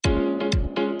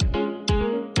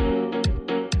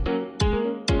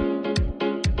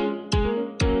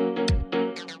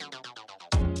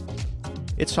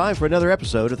It's time for another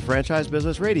episode of the Franchise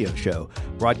Business Radio Show,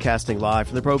 broadcasting live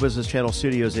from the Pro Business Channel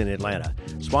studios in Atlanta.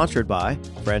 Sponsored by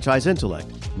Franchise Intellect,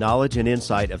 knowledge and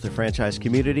insight of the franchise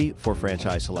community for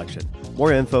franchise selection.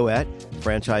 More info at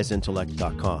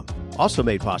franchiseintellect.com. Also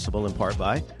made possible in part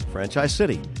by Franchise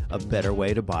City, a better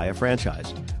way to buy a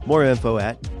franchise. More info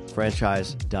at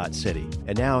franchise.city.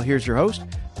 And now here's your host,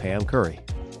 Pam Curry.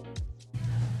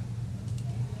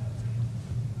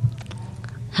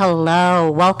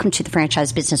 Hello, welcome to the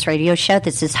Franchise Business Radio Show.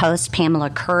 This is host Pamela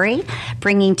Curry,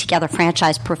 bringing together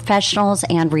franchise professionals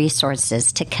and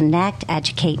resources to connect,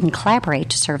 educate, and collaborate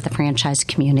to serve the franchise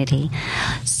community.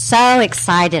 So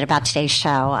excited about today's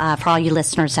show. For all you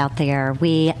listeners out there,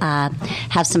 we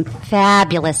have some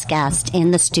fabulous guests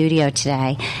in the studio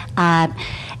today.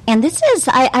 And this is,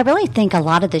 I really think a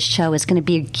lot of this show is going to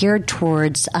be geared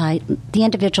towards the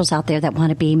individuals out there that want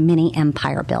to be mini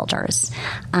empire builders.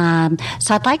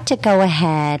 So I'd like to go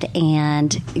ahead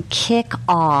and kick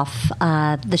off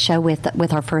the show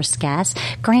with our first guest.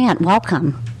 Grant,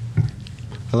 welcome.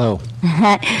 Hello.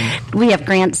 We have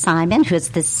Grant Simon, who is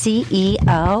the CEO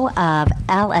of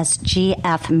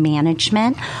LSGF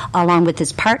Management, along with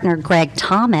his partner, Greg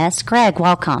Thomas. Greg,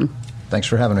 welcome. Thanks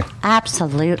for having me.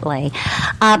 Absolutely.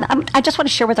 I just want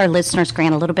to share with our listeners,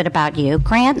 Grant, a little bit about you.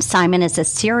 Grant Simon is a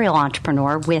serial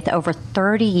entrepreneur with over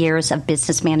 30 years of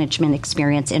business management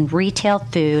experience in retail,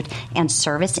 food, and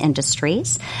service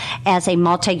industries. As a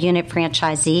multi-unit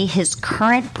franchisee, his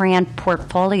current brand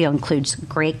portfolio includes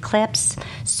Great Clips,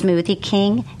 Smoothie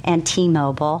King, and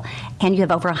T-Mobile, and you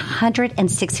have over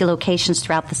 160 locations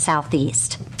throughout the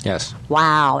Southeast. Yes.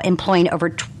 Wow. Employing over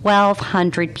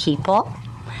 1,200 people.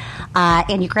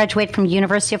 And you graduated from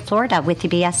University of Florida with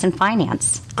your BS in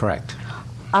Finance. Correct.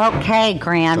 Okay,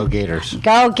 Grant. Go Gators.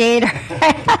 Go Gators.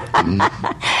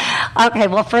 Okay,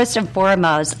 well, first and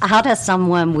foremost, how does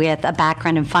someone with a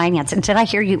background in finance, and did I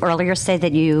hear you earlier say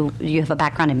that you have a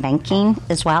background in banking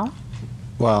as well?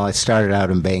 Well, I started out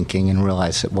in banking and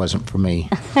realized it wasn't for me.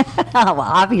 Oh,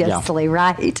 obviously, yeah.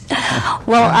 Right.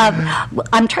 Well,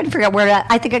 I'm trying to figure out where,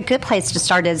 I think a good place to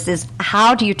start is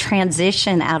how do you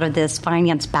transition out of this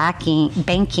finance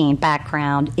banking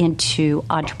background into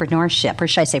entrepreneurship, or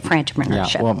should I say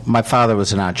entrepreneurship? Yeah, well, my father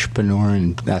was an entrepreneur,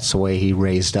 and that's the way he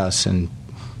raised us and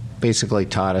basically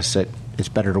taught us that it's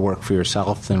better to work for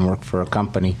yourself than work for a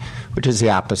company, which is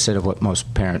the opposite of what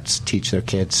most parents teach their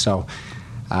kids. So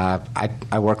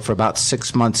I worked for about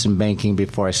 6 months in banking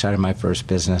before I started my first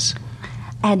business.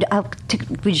 And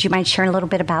would you mind sharing a little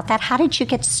bit about that? How did you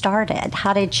get started?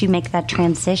 How did you make that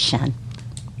transition?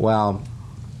 Well,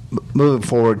 moving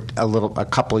forward a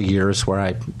couple of years where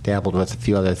I dabbled with a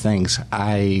few other things,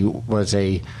 I was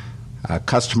a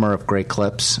customer of Great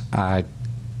Clips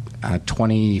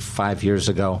 25 years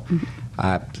ago. Mm-hmm.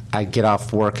 I'd get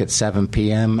off work at 7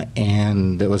 p.m.,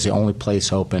 and it was the only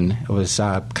place open. It was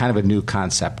kind of a new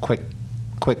concept, quicker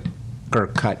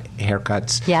cut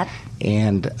haircuts. Yeah.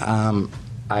 And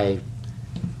I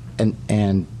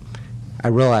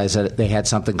realized that they had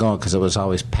something going because it was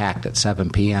always packed at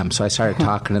 7 p.m. So I started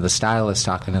talking to the stylist,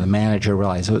 talking to the manager,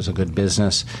 realized it was a good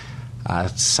business,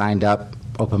 signed up,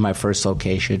 opened my first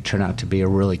location. It turned out to be a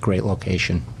really great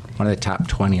location, one of the top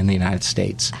 20 in the United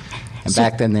States. And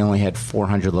back then, they only had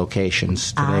 400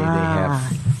 locations. Today, they have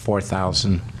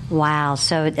 4,000. Wow.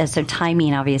 So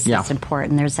timing, obviously, is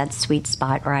important. There's that sweet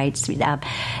spot, right?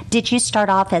 Did you start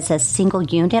off as a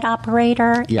single-unit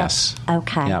operator? Yes.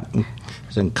 Okay. Yeah. It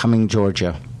was in Cumming,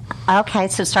 Georgia. Okay.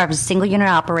 So start as a single-unit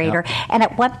operator. Yep. And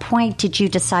at what point did you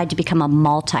decide to become a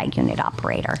multi-unit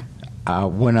operator?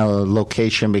 When a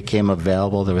location became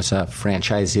available, there was a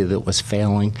franchisee that was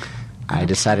failing. I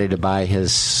decided to buy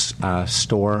his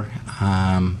store,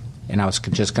 and I was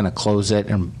just going to close it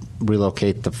and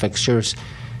relocate the fixtures.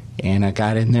 And I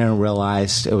got in there and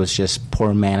realized it was just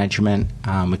poor management.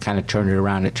 We kind of turned it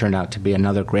around. It turned out to be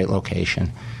another great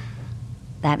location.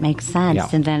 That makes sense. Yeah.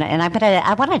 And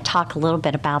I want to talk a little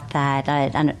bit about that.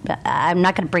 I'm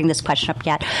not going to bring this question up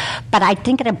yet, but I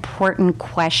think an important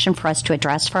question for us to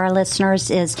address for our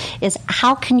listeners is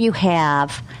how can you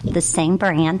have the same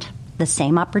brand, the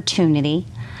same opportunity,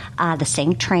 the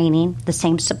same training, the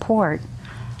same support,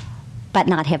 but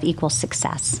not have equal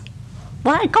success?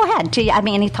 Well, go ahead.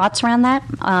 Any thoughts around that?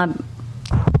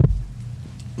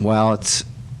 Well, it's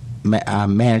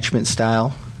management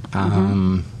style,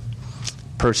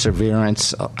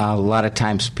 perseverance. A lot of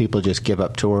times people just give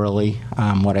up too early.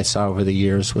 What I saw over the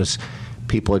years was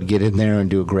people would get in there and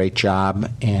do a great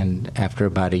job, and after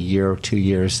about a year or 2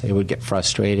 years, they would get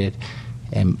frustrated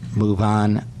and move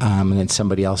on, and then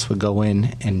somebody else would go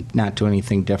in and not do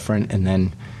anything different, and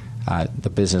then the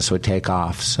business would take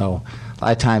off. So a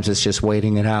lot of times it's just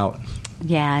waiting it out.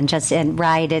 Yeah, and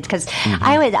right, it because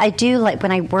I do like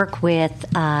when I work with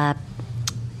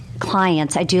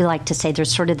clients, I do like to say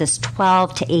there's sort of this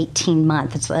 12 to 18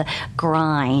 month. It's a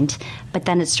grind, but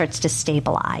then it starts to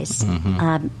stabilize.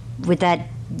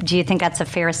 Do you think that's a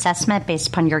fair assessment based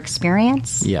upon your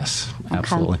experience? Yes,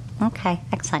 absolutely. Okay,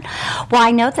 excellent. Well,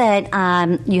 I know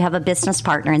that you have a business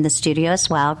partner in the studio as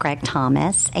well, Greg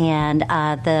Thomas, and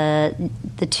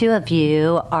the two of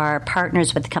you are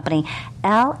partners with the company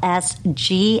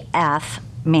LSGF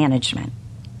Management.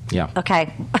 Yeah.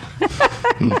 Okay.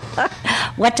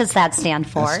 What does that stand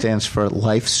for? It stands for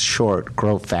Life's Short,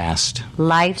 Grow Fast.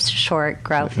 Life's Short,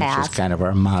 Grow Fast. Which is kind of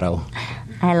our motto.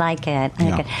 I like it.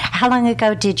 How long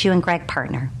ago did you and Greg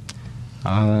partner?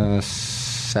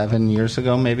 7 years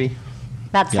ago, maybe.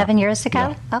 About 7 years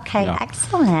ago? Yeah. Okay, Yeah.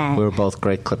 excellent. We were both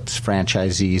Great Clips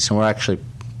franchisees, and we're actually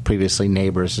previously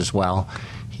neighbors as well.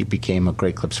 He became a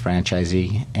Great Clips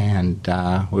franchisee, and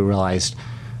we realized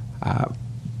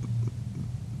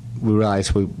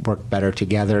we work better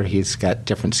together. He's got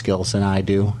different skills than I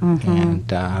do,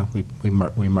 and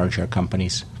we merge our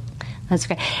companies. That's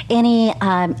great. Any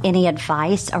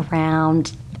advice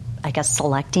around, I guess,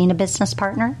 selecting a business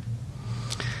partner?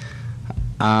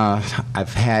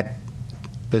 I've had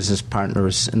business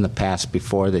partners in the past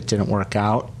before that didn't work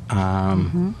out,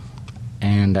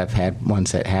 and I've had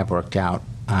ones that have worked out.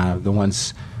 The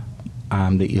ones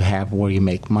that you have where you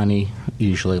make money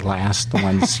usually last. The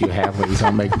ones you have where you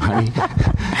don't make money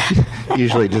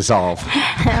usually dissolve.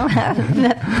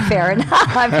 Fair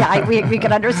enough. We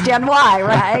can understand why,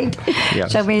 right?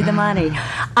 Yes. Show me the money.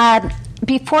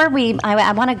 Before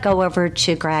I want to go over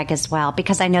to Greg as well,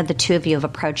 because I know the two of you have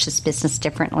approached this business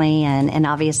differently, and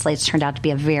obviously it's turned out to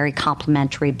be a very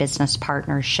complementary business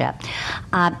partnership.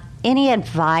 Any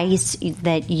advice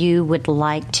that you would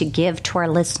like to give to our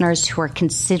listeners who are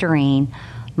considering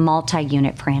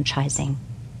multi-unit franchising?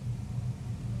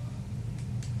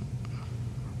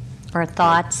 Or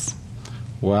thoughts?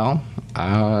 Well,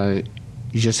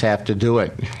 you just have to do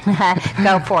it.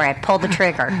 Go for it. Pull the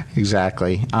trigger.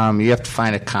 Exactly. You have to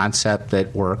find a concept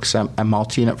that works. A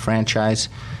multi-unit franchise,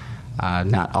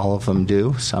 not all of them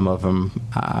do. Some of them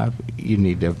you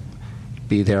need to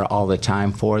be there all the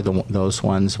time for. Those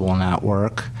ones will not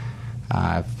work.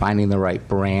 Finding the right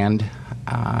brand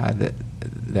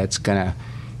that's going to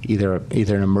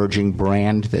either an emerging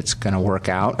brand that's going to work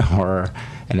out, or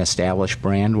an established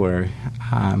brand where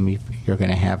you're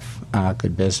going to have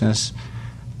good business.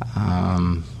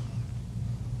 And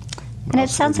it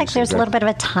sounds like there's a little bit of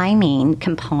a timing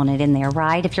component in there,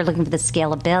 right? If you're looking for the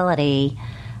scalability,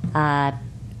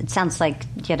 it sounds like,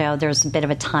 there's a bit of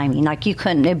a timing. Like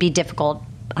it'd be difficult,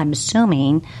 I'm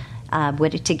assuming,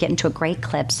 to get into a Great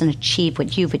Clips and achieve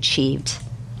what you've achieved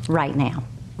right now.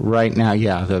 Right now,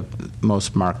 yeah.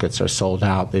 Most markets are sold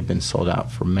out. They've been sold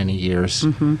out for many years.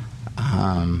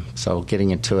 So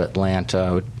getting into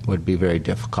Atlanta would be very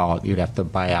difficult. You'd have to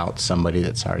buy out somebody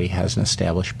that's already has an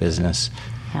established business.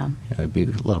 Yeah. It would be a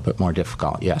little bit more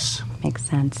difficult, yes. Makes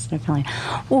sense, definitely.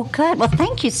 Well, good. Well,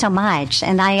 thank you so much.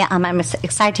 And I'm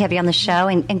excited to have you on the show.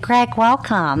 And Greg,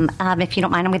 welcome. If you don't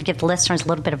mind, I'm going to give the listeners a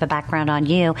little bit of a background on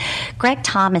you. Greg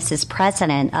Thomas is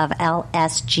president of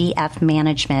LSGF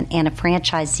Management and a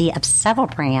franchisee of several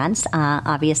brands,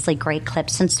 obviously Great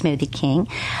Clips and Smoothie King.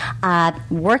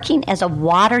 Working as a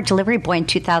water delivery boy in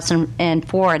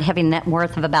 2004 and having a net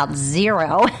worth of about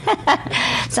zero.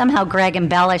 Somehow Greg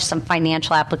embellished some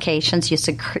financial applications. You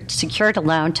secured a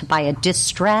loan to buy a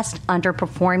distressed,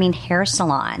 underperforming hair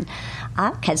salon.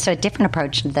 Okay, so a different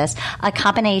approach to this. A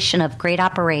combination of great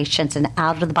operations and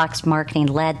out-of-the-box marketing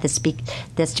led this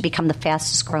to become the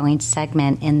fastest-growing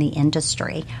segment in the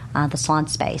industry, the salon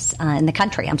space, in the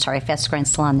country. I'm sorry, fastest-growing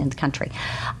salon in the country.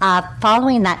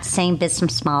 Following that same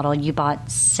business model, you bought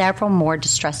several more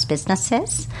distressed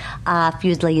businesses. A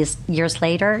few years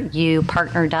later, you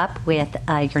partnered up with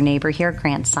your neighbor here,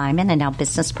 Grant Simon, and now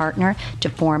business partner, to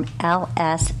form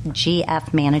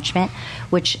LSGF Management,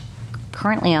 which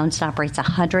currently owns and operates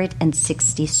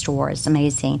 160 stores.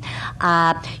 Amazing.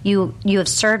 You have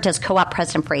served as co-op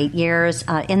president for 8 years.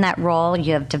 In that role,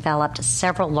 you have developed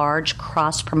several large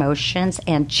cross-promotions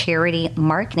and charity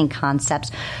marketing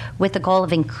concepts with the goal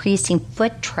of increasing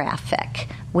foot traffic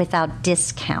without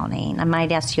discounting. I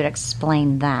might ask you to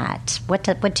explain that. What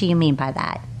do you mean by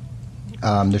that?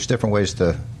 There's different ways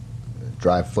to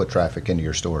drive foot traffic into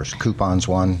your stores. Coupons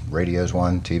one, radios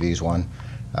one, TVs one.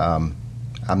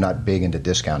 I'm not big into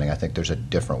discounting. I think there's a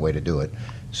different way to do it.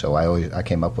 So I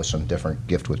came up with some different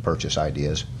gift with purchase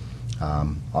ideas.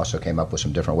 Also came up with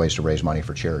some different ways to raise money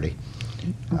for charity.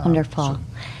 Wonderful.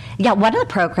 Yeah, one of the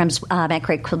programs at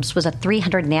Great Clips was a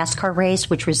 300 NASCAR race,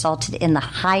 which resulted in the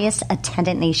highest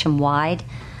attendant nationwide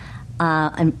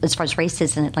as far as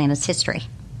races in Atlanta's history.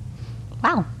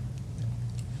 Wow.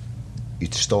 You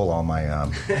stole all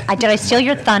my... Did I steal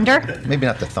your thunder? Maybe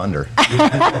not the thunder.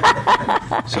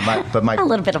 A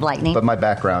little bit of lightning. But my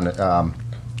background,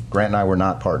 Grant and I were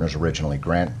not partners originally.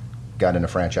 Grant got into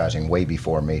franchising way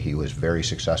before me. He was very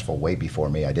successful way before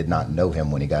me. I did not know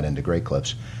him when he got into Great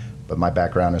Clips. But my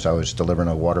background is I was delivering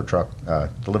a water truck,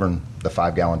 delivering the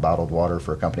 5-gallon bottled water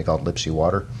for a company called Lipsy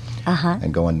Water,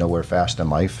 and going nowhere fast in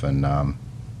life. And I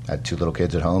had 2 little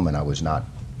kids at home, and I was not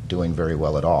doing very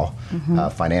well at all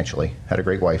financially. Had a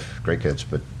great wife, great kids,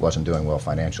 but wasn't doing well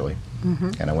financially.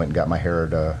 And I went and got my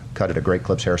hair cut at a Great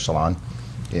Clips hair salon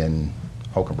in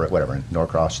Holcomb, in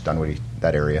Norcross, Dunwoody,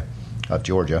 that area of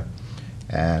Georgia.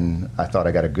 And I thought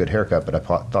I got a good haircut, but I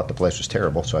thought the place was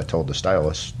terrible, so I told the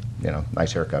stylist,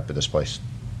 nice haircut, but this place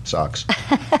sucks.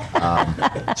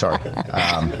 Sorry.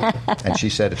 And she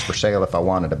said it's for sale if I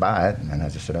wanted to buy it. And I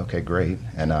just said, okay, great.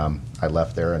 And I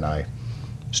left there, and I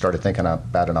started thinking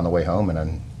about it on the way home, and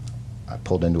then I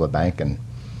pulled into a bank and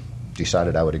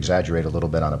decided I would exaggerate a little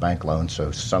bit on a bank loan,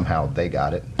 so somehow they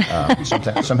got it.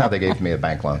 Somehow they gave me a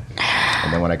bank loan.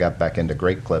 And then when I got back into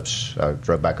Great Clips, I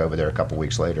drove back over there a couple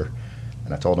weeks later,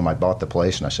 and I told them I bought the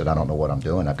place, and I said, I don't know what I'm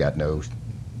doing. I've got no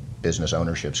business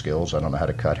ownership skills. I don't know how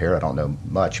to cut hair. I don't know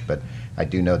much, but I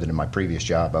do know that in my previous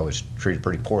job I was treated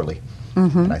pretty poorly.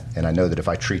 And I know that if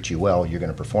I treat you well, you're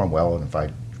going to perform well,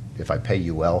 and if I pay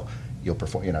you well, you'll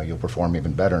perform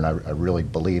even better. And I really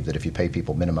believe that if you pay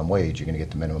people minimum wage, you're going to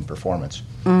get the minimum performance.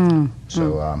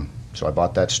 So I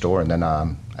bought that store, and then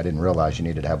I didn't realize you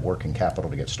needed to have working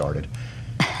capital to get started.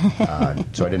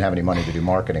 So I didn't have any money to do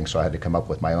marketing, so I had to come up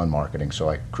with my own marketing. So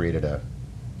I created a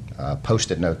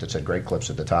Post-it note that said Great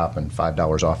Clips at the top and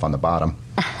 $5 off on the bottom.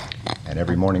 And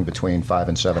every morning between 5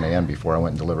 and 7 a.m. before I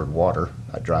went and delivered water,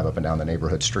 I'd drive up and down the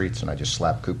neighborhood streets, and I just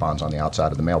slapped coupons on the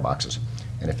outside of the mailboxes.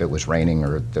 And if it was raining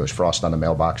or there was frost on the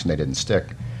mailbox and they didn't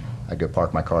stick, I'd go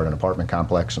park my car at an apartment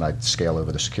complex, and I'd scale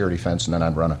over the security fence, and then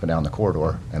I'd run up and down the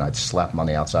corridor, and I'd slap them on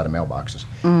the outside of mailboxes.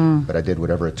 But I did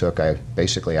whatever it took. I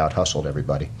basically out-hustled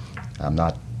everybody. I'm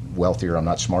not wealthier, I'm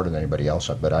not smarter than anybody else,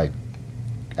 but I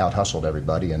out-hustled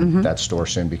everybody, and that store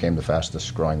soon became the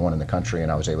fastest-growing one in the country, and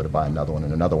I was able to buy another one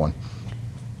and another one.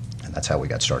 And that's how we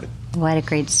got started. What a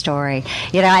great story.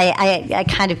 I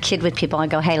kind of kid with people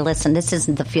and go, hey, listen, this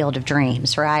isn't the field of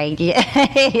dreams, right?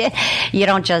 You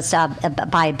don't just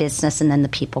buy a business and then the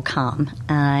people come.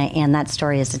 And that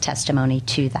story is a testimony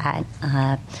to that.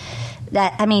 I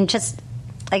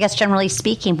guess generally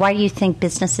speaking, why do you think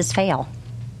businesses fail?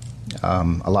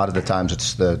 A lot of the times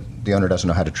it's the owner doesn't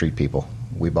know how to treat people.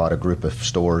 We bought a group of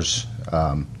stores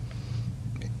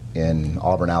in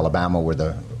Auburn, Alabama,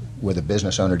 where the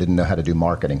business owner didn't know how to do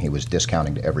marketing. He was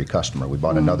discounting to every customer. We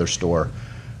bought another store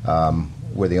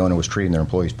where the owner was treating their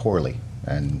employees poorly,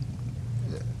 and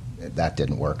that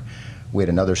didn't work. We had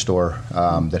another store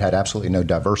that had absolutely no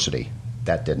diversity.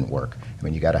 That didn't work. I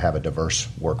mean, you got to have a diverse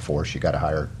workforce. You got to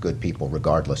hire good people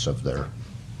regardless of their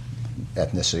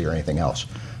ethnicity or anything else.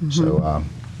 So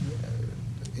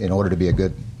in order to be a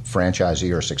good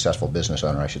franchisee or a successful business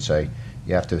owner, I should say,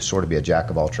 you have to sort of be a jack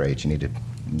of all trades. You need to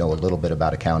know a little bit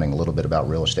about accounting, a little bit about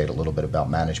real estate, a little bit about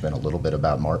management, a little bit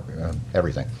about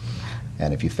everything.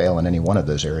 And if you fail in any one of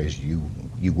those areas, you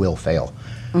will fail.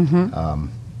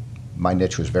 My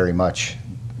niche was very much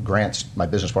my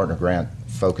business partner Grant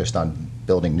focused on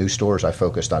building new stores. I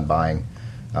focused on buying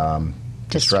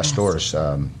distressed stores,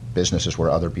 businesses where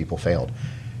other people failed.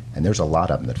 And there's a lot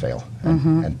of them that fail.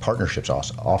 And partnerships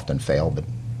often fail, but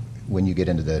when you get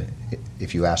into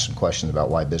if you ask some questions about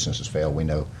why businesses fail, we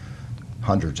know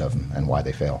hundreds of them and why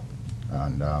they fail.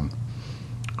 And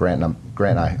Grant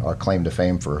and I, our claim to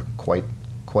fame for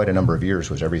quite a number of years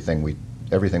was everything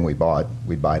we bought,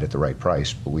 we'd buy it at the right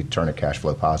price, but we'd turn it cash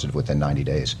flow positive within 90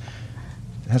 days.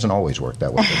 It hasn't always worked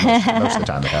that way, but most of the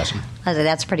time it hasn't.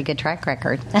 That's a pretty good track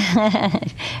record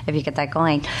if you get that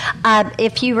going.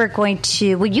 If you were going to,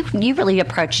 you really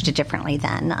approached it differently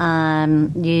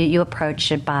then. You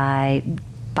approached it by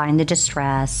buying the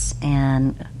distress,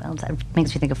 and that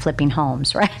makes me think of flipping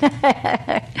homes, right?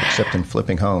 Except in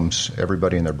flipping homes,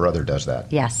 everybody and their brother does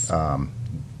that. Yes.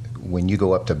 When you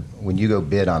go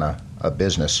bid on a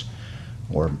business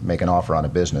or make an offer on a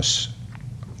business,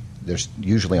 there's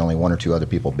usually only one or two other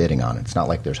people bidding on it. It's not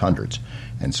like there's hundreds.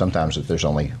 And sometimes if there's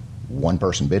only one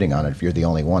person bidding on it, if you're the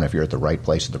only one, if you're at the right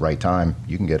place at the right time,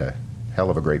 you can get a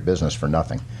hell of a great business for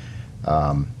nothing.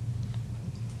 I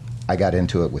got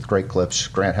into it with Great Clips.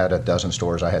 Grant had a dozen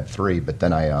stores. I had 3, but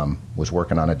then I was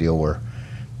working on a deal where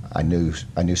I knew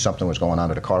something was going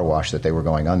on at a car wash, that they were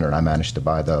going under, and I managed to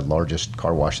buy the largest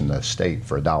car wash in the state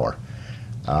for $1.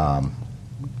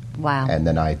 Wow. And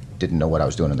then I didn't know what I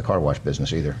was doing in the car wash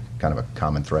business either. Kind of a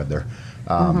common thread there.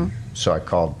 So I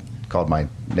called my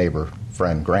neighbor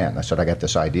friend Grant, and I said, I got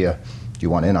this idea. Do you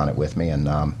want in on it with me?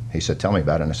 And he said, tell me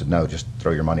about it. And I said, no, just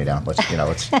throw your money down. Let's.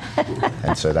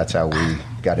 And so that's how we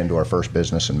got into our first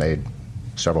business and made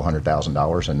several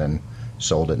 $100,000, and then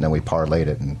sold it, and then we parlayed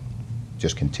it and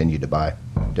just continued to buy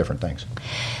different things.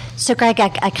 So, Greg,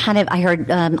 I heard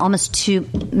almost two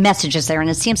messages there, and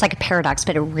it seems like a paradox,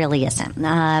 but it really isn't.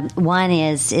 One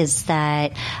is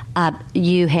that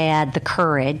you had the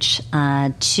courage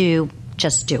to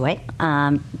just do it,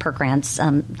 per Grant's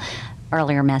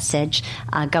earlier message,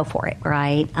 go for it,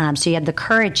 right? So you had the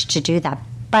courage to do that.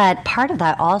 But part of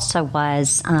that also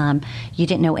was you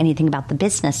didn't know anything about the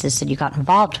businesses that you got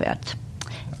involved with.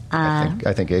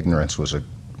 I think ignorance was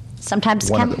sometimes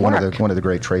one of the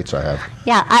great traits I have.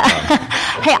 Yeah.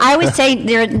 Hey, I always say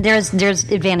there's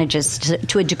advantages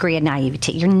to a degree of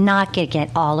naivety. You're not going to get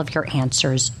all of your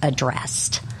answers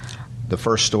addressed. The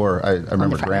first store, I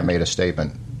remember Grant made a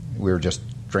statement. We were just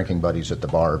drinking buddies at the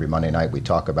bar every Monday night. We'd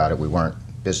talk about it. We weren't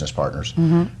business partners.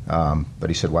 But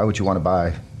he said, why would you want to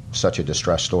buy such a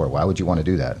distressed store? Why would you want to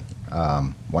do that?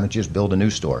 Why don't you just build a new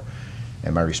store?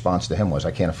 And my response to him was,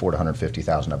 I can't afford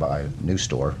 $150,000 to buy a new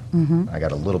store. I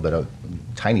got a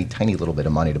tiny little bit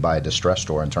of money to buy a distressed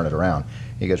store and turn it around.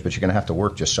 He goes, but you're going to have to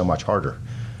work just so much harder.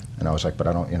 And I was like, but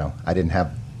I I didn't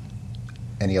have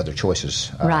any other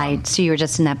choices. Right. So you were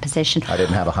just in that position. I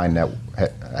didn't have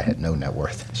I had no net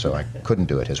worth, so I couldn't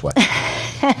do it his way.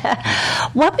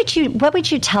 What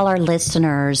would you tell our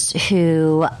listeners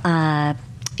who,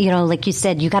 like you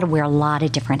said, you got to wear a lot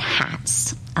of different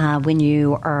hats when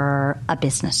you are a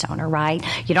business owner, right?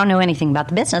 You don't know anything about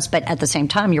the business, but at the same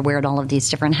time, you're wearing all of these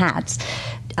different hats.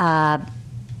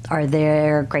 Are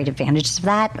there great advantages of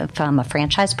that from a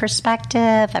franchise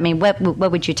perspective? I mean, what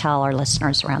would you tell our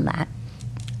listeners around that?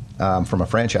 From a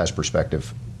franchise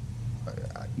perspective,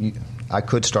 I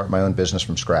could start my own business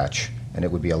from scratch, and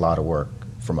it would be a lot of work.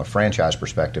 From a franchise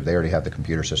perspective, they already have the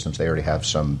computer systems. They already have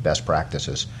some best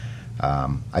practices.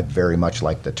 I very much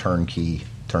like the turnkey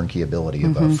ability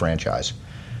of a franchise.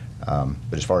 But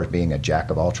as far as being a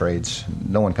jack of all trades,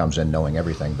 no one comes in knowing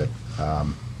everything, but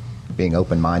being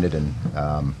open-minded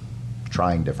and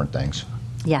trying different things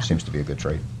seems to be a good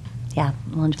trait. Yeah,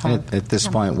 wonderful. At this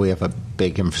point, we have a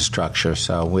big infrastructure,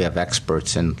 so we have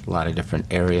experts in a lot of different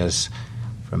areas,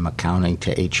 from accounting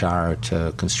to HR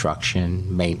to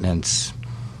construction, maintenance,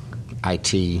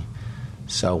 IT.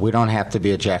 So we don't have to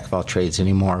be a jack of all trades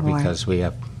anymore because we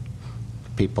have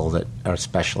people that are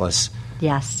specialists.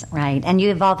 Yes, right. And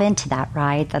you evolve into that,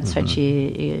 right? That's what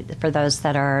you, for those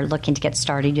that are looking to get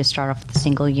started, you start off with a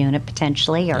single unit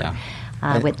potentially or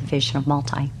with the vision of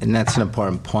multi. And that's an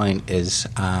important point is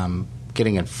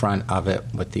getting in front of it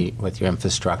with your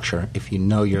infrastructure. If you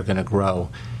know you're going to grow,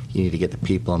 you need to get the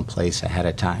people in place ahead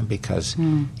of time because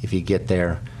if you get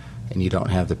there and you don't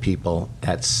have the people,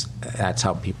 that's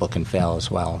how people can fail as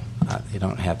well. You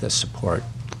don't have the support.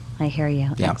 I hear you.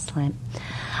 Yeah. Excellent.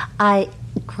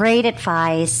 Great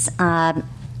advice.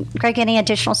 Greg, any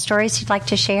additional stories you'd like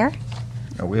to share?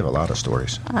 Oh, we have a lot of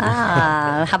stories.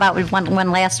 How about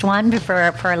one last one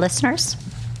for our listeners?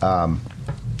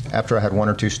 After I had one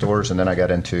or two stores, and then I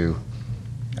got into,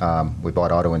 we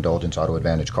bought Auto Indulgence, Auto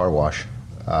Advantage Car Wash.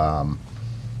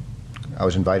 I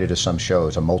was invited to some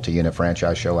shows, a multi-unit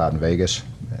franchise show out in Vegas,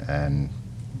 and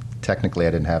technically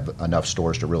I didn't have enough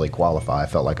stores to really qualify. I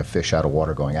felt like a fish out of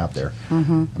water going out there. I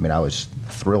mean, I was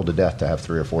thrilled to death to have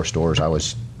 3 or 4 stores. I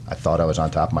thought I was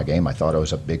on top of my game. I thought I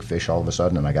was a big fish all of a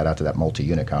sudden, and I got out to that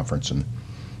multi-unit conference, and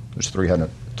there's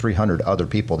 300 other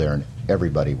people there, and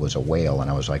everybody was a whale,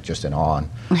 and I was like just in awe.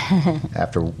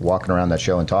 After walking around that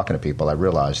show and talking to people, I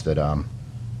realized that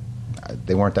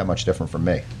they weren't that much different from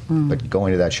me. But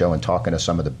going to that show and talking to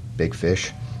some of the big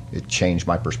fish, it changed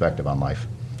my perspective on life.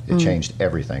 It changed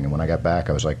everything. And when I got back,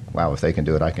 I was like, wow, if they can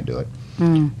do it, I can do it.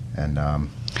 And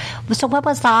so what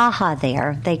was the aha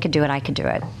there? They could do it, I could do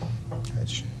it.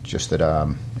 It's just that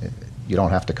you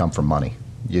don't have to come from money.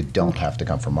 You don't have to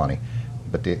come from money.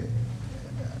 But it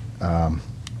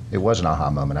was an aha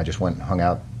moment. I just went and hung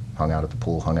out at the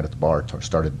pool, hung out at the bar,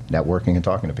 started networking and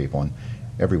talking to people. And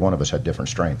every one of us had different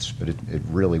strengths, but it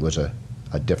really was a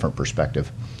different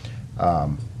perspective.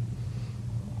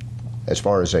 As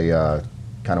far as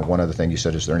kind of one other thing you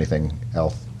said, is there anything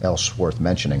else worth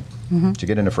mentioning? To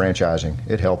get into franchising,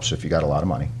 it helps if you got a lot of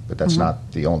money, but that's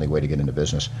not the only way to get into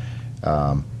business.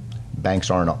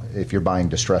 Banks aren't, if you're buying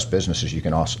distressed businesses, you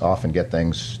can often get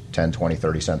things 10, 20,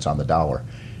 30 cents on the dollar.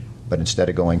 But instead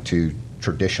of going to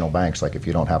traditional banks, like if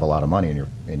you don't have a lot of money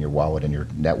in your wallet and your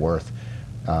net worth,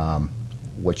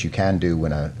 what you can do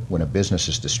when a business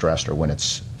is distressed or when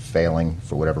it's failing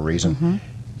for whatever reason,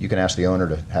 you can ask the owner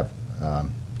to have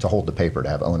to hold the paper, to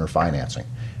have owner financing.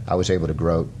 I was able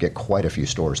to get quite a few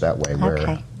stores that way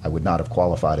where I would not have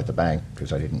qualified at the bank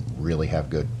because I didn't really have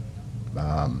good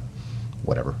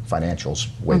financials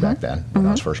way back then when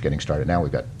I was first getting started. Now we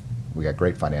got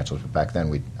great financials, but back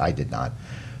then I did not.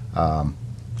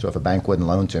 So if a bank wouldn't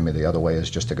loan to me, the other way is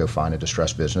just to go find a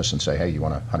distressed business and say, hey, you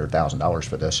want $100,000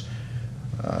 for this?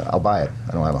 I'll buy it.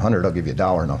 I don't have $100. I'll give you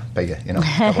 $1 and I'll pay you, a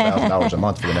couple $1,000s a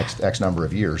month for the next X number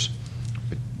of years.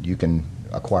 But you can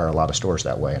acquire a lot of stores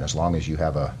that way, and as long as you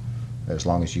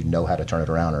know how to turn it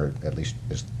around, or at least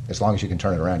as long as you can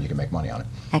turn it around, you can make money on it.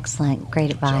 Excellent.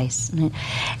 Great advice. So,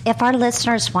 if our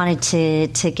listeners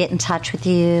wanted to get in touch with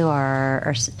you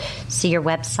or see your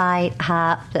website,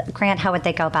 Grant, how would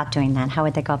they go about doing that? How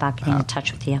would they go about getting in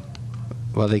touch with you?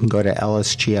 Well, they can go to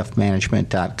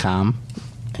lsgfmanagement.com,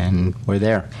 and we're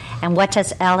there. And what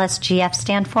does LSGF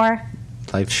stand for?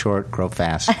 Life short, grow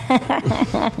fast.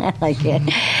 I like it.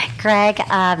 Greg,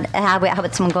 how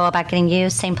would someone go about getting you?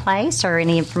 Same place, or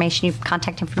any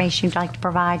contact information you'd like to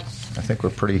provide? I think we're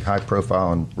pretty high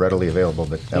profile and readily available,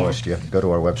 but LSGF, go to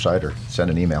our website or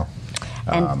send an email.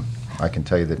 I can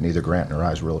tell you that neither Grant nor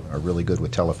I are really good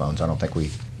with telephones. I don't think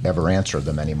we ever answer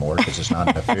them anymore because it's not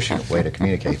an efficient way to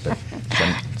communicate, but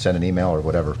send an email or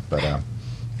whatever. But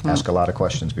ask a lot of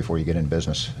questions before you get in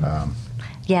business.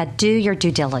 Do your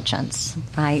due diligence,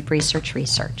 right?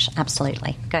 Research.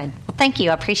 Absolutely. Good. Well, thank you.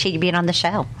 I appreciate you being on the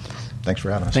show. Thanks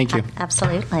for having us. Thank you.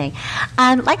 Absolutely.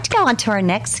 I'd like to go on to our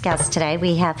next guest today.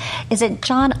 We have, is it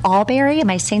John Alberry? Am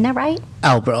I saying that right?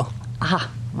 Albro.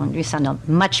 Well, you sound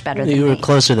much better than me. You were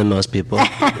closer than most people.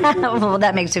 Well,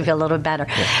 that makes me feel a little better.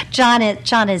 Yeah.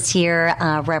 John is here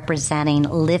representing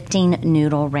Lifting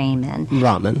Noodle Ramen.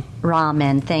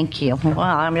 Thank you. Well,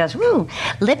 I'm just,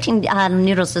 Lifting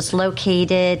Noodles is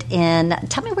located in,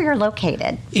 tell me where you're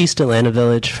located. East Atlanta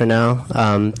Village for now.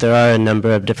 There are a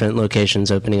number of different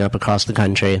locations opening up across the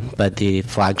country, but the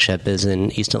flagship is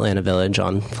in East Atlanta Village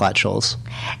on Flat Shoals.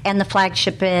 And the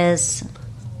flagship is?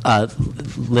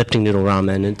 Lifting Noodle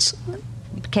Ramen. It's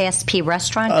KSP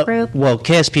Restaurant Group? Well,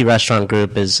 KSP Restaurant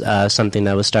Group is something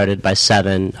that was started by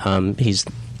Seven. He's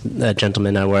a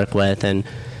gentleman I work with, and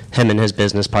him and his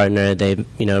business partner, they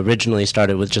originally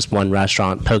started with just one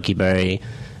restaurant, Pokeberry,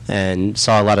 and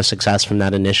saw a lot of success from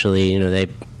that initially. They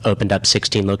opened up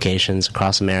 16 locations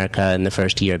across America in the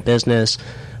first year of business.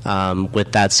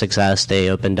 With that success,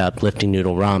 they opened up Lifting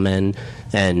Noodle Ramen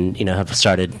and, have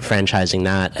started franchising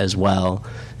that as well.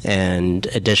 And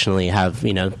additionally have,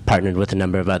 partnered with a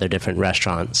number of other different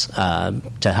restaurants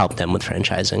to help them with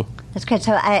franchising. That's good.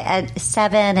 So at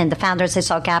Seven and the founders, they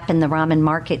saw a gap in the ramen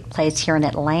marketplace here in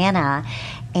Atlanta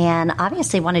and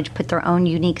obviously wanted to put their own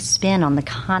unique spin on the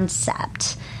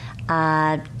concept.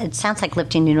 It sounds like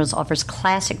Lifting Noodles offers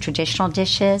classic traditional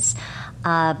dishes.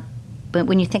 But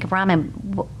when you think of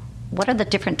ramen, what are the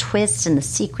different twists and the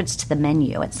secrets to the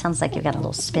menu? It sounds like you've got a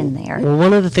little spin there. Well,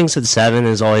 one of the things that Seven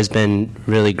has always been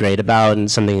really great about, and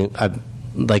something I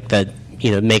like that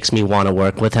makes me want to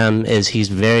work with him, is he's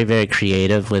very, very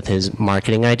creative with his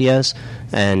marketing ideas.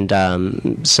 And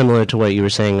similar to what you were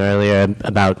saying earlier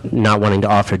about not wanting to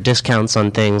offer discounts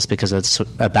on things because it's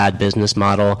a bad business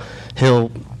model,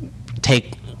 he'll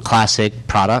take classic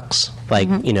products like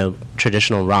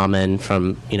traditional ramen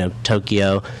from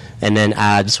Tokyo, and then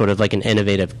add sort of like an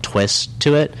innovative twist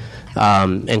to it,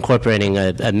 incorporating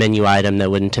a menu item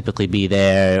that wouldn't typically be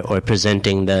there, or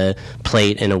presenting the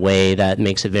plate in a way that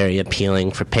makes it very appealing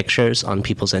for pictures on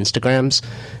people's Instagrams.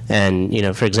 And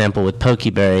for example, with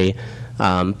Pokeberry,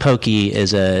 poke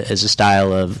is a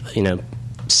style of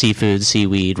seafood,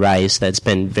 seaweed, rice that's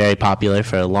been very popular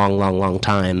for a long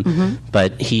time.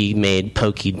 But he made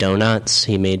poke donuts,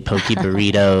 he made poke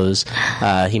burritos,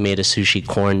 he made a sushi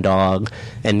corn dog,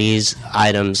 and these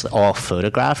items all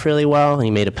photograph really well. He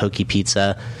made a poke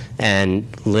pizza, and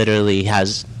literally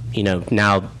has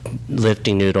now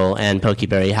Lifting Noodle and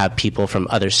Pokeberry have people from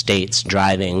other states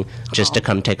driving just to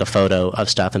come take a photo of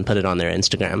stuff and put it on their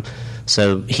Instagram.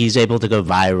 So he's able to go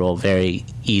viral very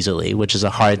easily, which is a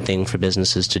hard thing for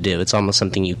businesses to do. It's almost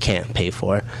something you can't pay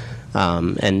for.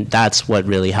 And that's what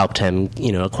really helped him,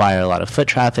 acquire a lot of foot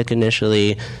traffic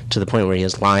initially, to the point where he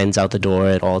has lines out the door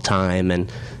at all time.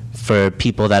 And for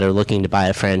people that are looking to buy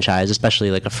a franchise, especially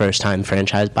like a first-time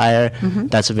franchise buyer,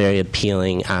 that's a very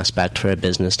appealing aspect for a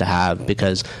business to have,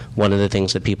 because one of the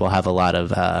things that people have a lot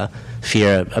of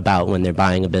fear about when they're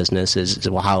buying a business is,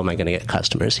 well, how am I going to get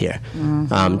customers here?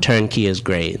 Turnkey is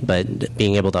great, but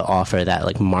being able to offer that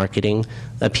like marketing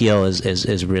appeal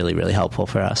is really, really helpful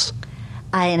for us.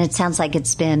 And it sounds like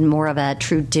it's been more of a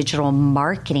true digital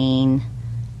marketing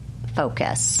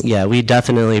focus. Yeah, we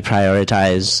definitely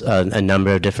prioritize a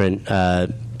number of different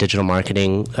digital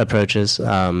marketing approaches.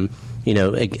 Again,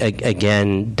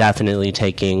 definitely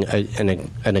taking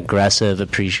an aggressive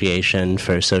appreciation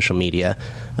for social media.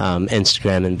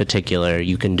 Instagram in particular,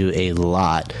 you can do a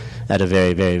lot at a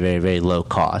very, very, very, very low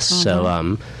cost.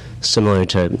 So similar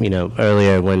to,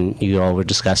 earlier when you all were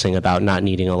discussing about not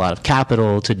needing a lot of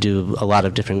capital to do a lot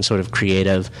of different sort of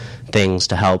creative things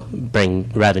to help bring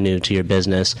revenue to your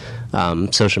business,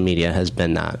 social media has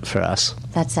been that for us.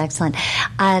 That's excellent.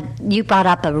 You brought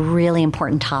up a really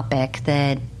important topic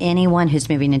that anyone who's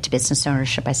moving into business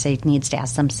ownership, I say, needs to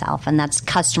ask themselves, and that's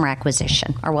customer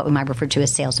acquisition, or what we might refer to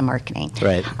as sales and marketing.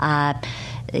 Right.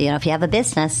 If you have a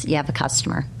business, you have a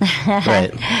customer.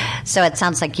 Right. So it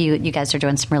sounds like you guys are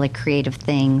doing some really creative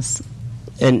things.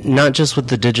 And not just with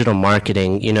the digital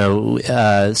marketing.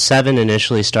 Seven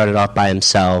initially started off by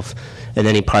himself, and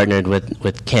then he partnered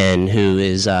with Ken, who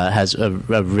has a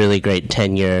really great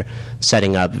tenure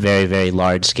setting up very, very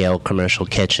large-scale commercial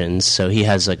kitchens. So he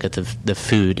has like the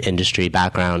food industry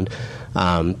background.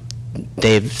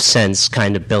 They've since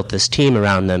kind of built this team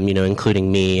around them, including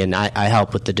me, and I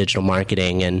help with the digital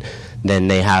marketing. And then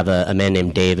they have a man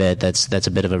named David that's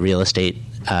a bit of a real estate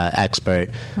expert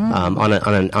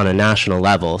on a national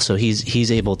level. So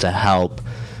he's able to help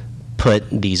put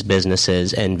these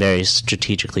businesses in very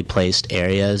strategically placed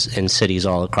areas in cities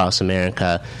all across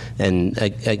America. And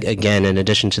again, in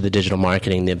addition to the digital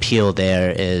marketing, the appeal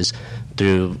there is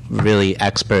through really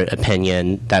expert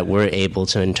opinion that we're able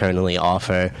to internally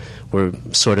offer. We're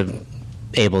sort of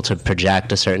able to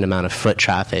project a certain amount of foot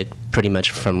traffic pretty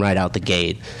much from right out the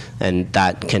gate, and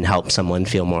that can help someone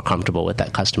feel more comfortable with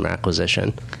that customer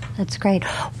acquisition. That's great.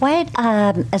 What,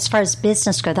 as far as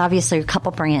business growth, obviously you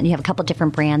have a couple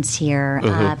different brands here.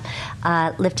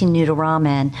 Lifting Noodle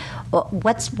Ramen.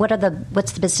 What's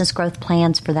the business growth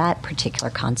plans for that particular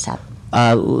concept?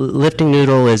 Lifting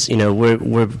Noodle is,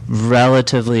 we're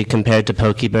relatively, compared to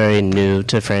Pokeberry, new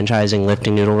to franchising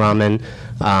Lifting Noodle Ramen,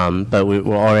 but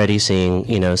we're already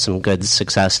seeing, some good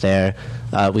success there.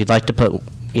 We'd like to put,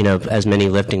 as many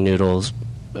lifting noodles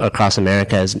across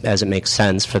America as it makes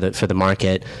sense for the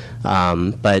market,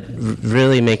 but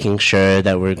really making sure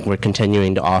that we're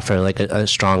continuing to offer like a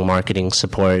strong marketing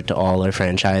support to all our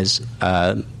franchise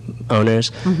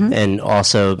owners, and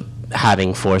also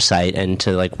having foresight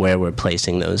into like where we're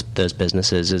placing those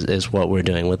businesses is what we're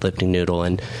doing with Lifting Noodle.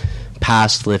 And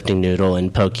past Lifting Noodle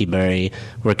and Pokeberry,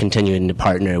 we're continuing to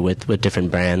partner with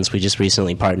different brands. We just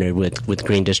recently partnered with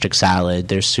Green District Salad.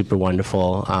 They're super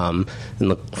wonderful, and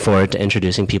look forward to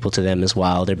introducing people to them as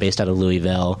well. They're based out of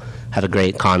Louisville, have a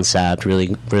great concept,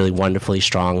 really, really wonderfully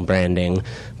strong branding,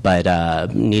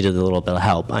 but needed a little bit of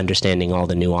help understanding all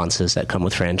the nuances that come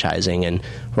with franchising. And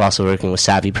we're also working with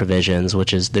Savvy Provisions,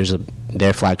 which is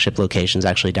their flagship location's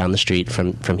actually down the street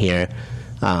from here.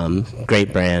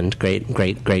 Great brand,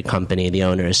 great company. The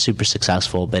owner is super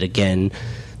successful, but again,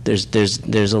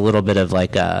 there's a little bit of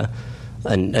like a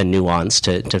nuance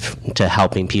to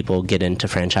helping people get into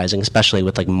franchising, especially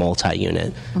with like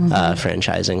multi-unit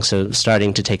franchising. So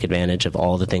starting to take advantage of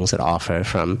all the things that offer,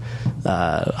 from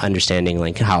understanding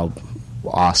like how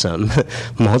awesome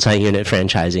multi-unit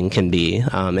franchising can be,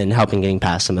 and helping getting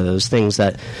past some of those things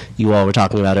that you all were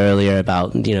talking about earlier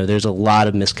about, there's a lot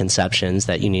of misconceptions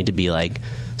that you need to be like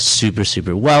super,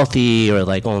 super wealthy, or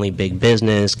like only big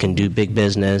business can do big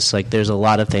business. Like there's a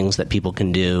lot of things that people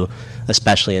can do,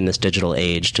 especially in this digital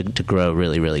age, to grow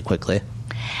really, really quickly.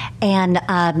 And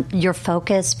your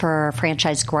focus for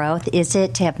franchise growth, is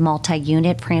it to have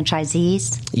multi-unit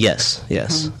franchisees? Yes.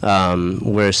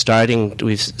 We're starting.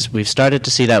 We've started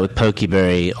to see that with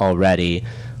Pokeberry already.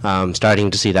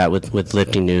 Starting to see that with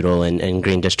Lifting Noodle and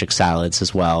Green District Salads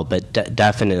as well. But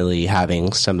definitely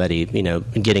having somebody,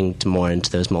 getting more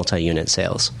into those multi-unit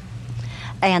sales.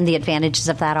 And the advantages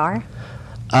of that are?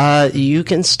 You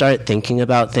can start thinking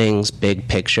about things big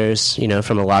pictures,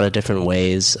 from a lot of different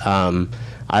ways.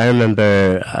 I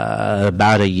remember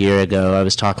about a year ago, I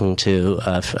was talking to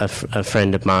a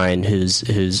friend of mine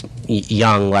who's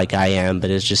young like I am, but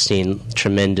has just seen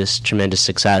tremendous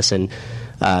success, and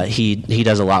he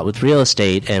does a lot with real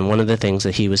estate. And one of the things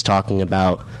that he was talking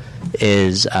about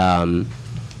is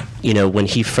when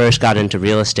he first got into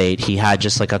real estate, he had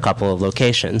just like a couple of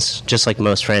locations. Just like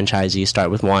most franchisees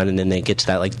start with one and then they get to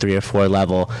that like 3 or 4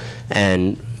 level.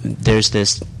 And there's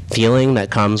this feeling that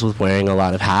comes with wearing a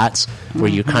lot of hats where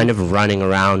you're kind of running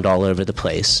around all over the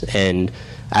place. And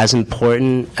as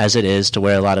important as it is to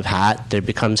wear a lot of hat, there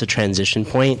becomes a transition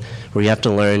point where you have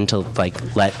to learn to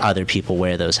like let other people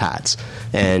wear those hats.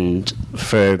 And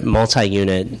for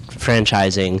multi-unit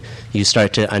franchising, you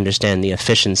start to understand the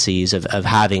efficiencies of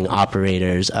having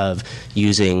operators, of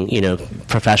using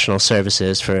professional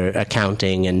services for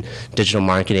accounting and digital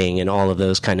marketing and all of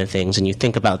those kind of things. And you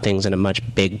think about things in a much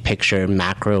big picture,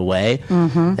 macro way,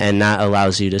 and that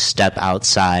allows you to step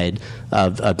outside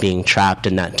of being trapped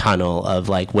in that tunnel of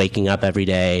like waking up every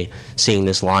day, seeing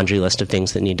this laundry list of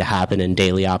things that need to happen in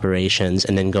daily operations,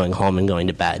 and then going home and going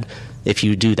to bed. If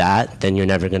you do that, then you're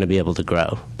never going to be able to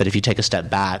grow. But if you take a step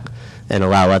back and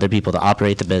allow other people to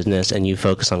operate the business and you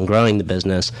focus on growing the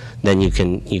business, then you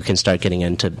can start getting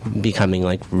into becoming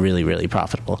like really, really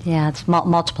profitable. Yeah, it's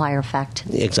multiplier effect.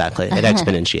 Exactly. It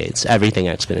exponentiates. Everything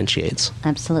exponentiates.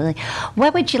 Absolutely.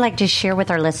 What would you like to share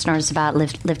with our listeners about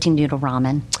Lifting Noodle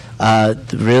Ramen?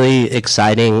 Really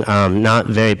exciting, not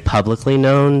very publicly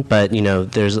known, but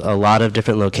there's a lot of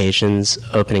different locations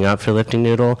opening up for Lifting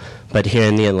Noodle. But here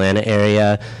in the Atlanta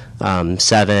area,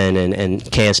 Seven and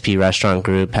KSP Restaurant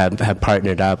Group have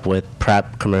partnered up with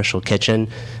Prep Commercial Kitchen,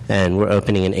 and we're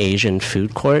opening an Asian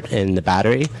food court in the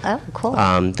Battery. Oh, cool.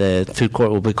 The food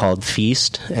court will be called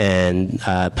Feast, and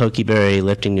Pokeberry,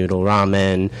 Lifting Noodle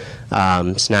Ramen,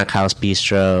 Snack House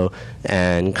Bistro,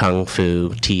 and Kung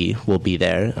Fu Tea will be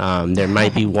there. There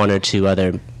might be 1 or 2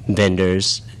 other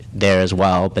vendors there as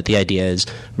well, but the idea is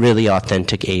really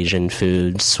authentic Asian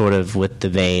food, sort of with the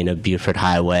vein of Buford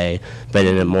Highway, but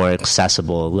in a more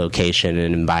accessible location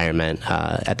and environment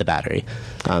at the Battery.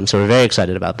 So we're very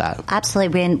excited about that.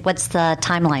 Absolutely. And what's the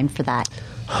timeline for that?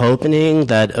 Hoping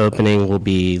that opening will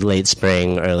be late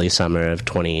spring, early summer of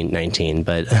 2019,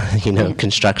 but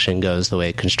construction goes the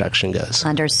way construction goes.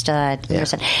 Understood. Yeah.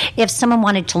 Understood. If someone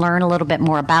wanted to learn a little bit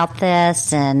more about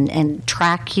this and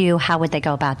track you, how would they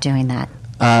go about doing that?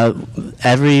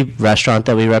 Every restaurant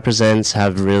that we represent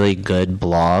have really good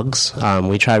blogs.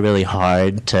 We try really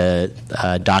hard to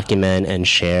document and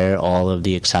share all of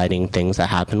the exciting things that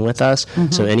happen with us.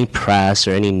 So any press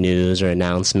or any news or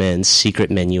announcements,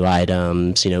 secret menu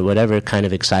items, whatever kind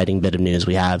of exciting bit of news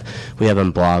we have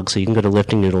on blogs. So you can go to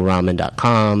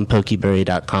liftingnoodleramen.com,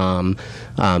 pokeberry.com,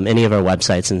 any of our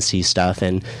websites and see stuff.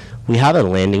 And we have a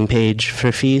landing page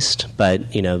for Feast, but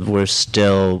we're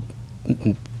still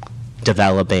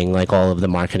developing like all of the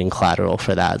marketing collateral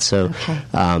for that. So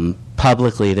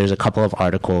publicly there's a couple of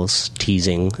articles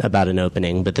teasing about an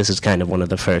opening, but this is kind of one of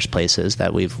the first places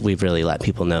that we've really let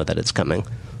people know that it's coming.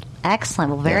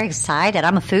 Excellent. Well, very excited.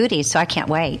 I'm a foodie, so I can't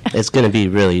wait. It's going to be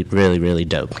really, really, really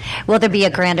dope. Will there be a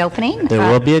grand opening? There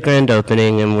will be a grand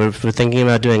opening, and we're thinking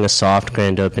about doing a soft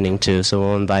grand opening, too, so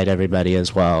we'll invite everybody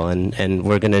as well. And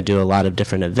we're going to do a lot of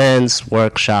different events,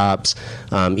 workshops.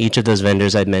 Each of those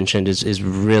vendors I'd mentioned is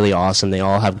really awesome. They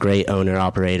all have great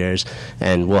owner-operators,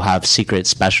 and we'll have secret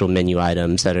special menu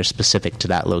items that are specific to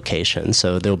that location.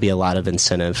 So there'll be a lot of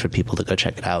incentive for people to go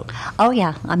check it out. Oh,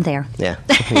 yeah. I'm there. Yeah.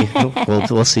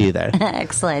 We'll see you there.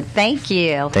 Excellent. Thank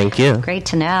you. Thank you. Great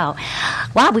to know.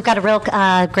 Wow, we've got a real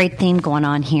great theme going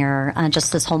on here,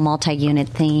 just this whole multi-unit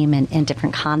theme and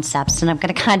different concepts. And I'm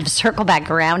going to kind of circle back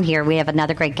around here. We have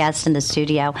another great guest in the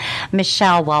studio.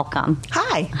 Michelle, welcome.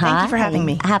 Hi. Thank you for having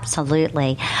me.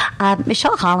 Absolutely.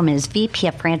 Michelle Holloman is VP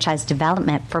of Franchise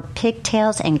Development for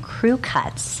Pigtails and Crew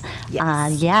Cuts.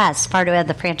 Yes. Yes, part of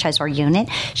the franchisor unit.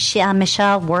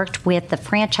 Michelle worked with the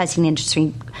franchising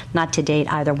industry, not to date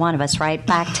either one of us, right,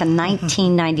 back to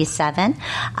 1997.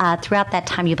 Throughout that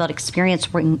time, you built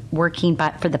experience working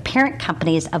for the parent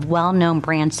companies of well-known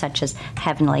brands such as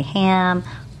Heavenly Ham,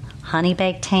 Honey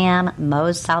Baked Ham,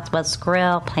 Moe's Southwest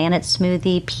Grill, Planet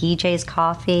Smoothie, PJ's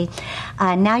Coffee.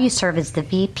 Now you serve as the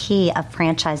VP of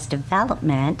Franchise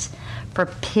Development for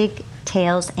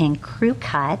Pigtails and Crew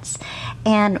Cuts.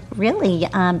 And really,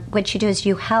 what you do is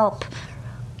you help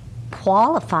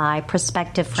qualify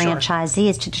prospective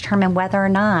franchisees to determine whether or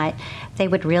not they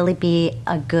would really be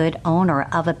a good owner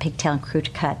of a pigtail and crew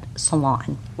cut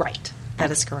salon. Right. That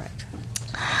is correct.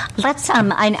 Let's.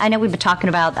 I know we've been talking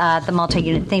about the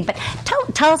multi-unit thing, but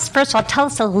tell us first of all. Tell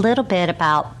us a little bit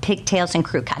about Pigtails and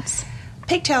Crew Cuts.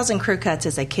 Pigtails and Crew Cuts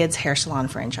is a kids' hair salon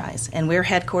franchise, and we're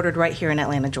headquartered right here in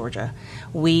Atlanta, Georgia.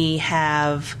 We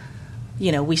have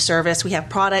we have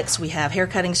products, we have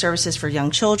haircutting services for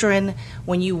young children.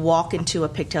 When you walk into a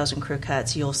Pigtails and Crew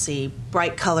Cuts, you'll see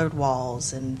bright colored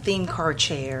walls and theme car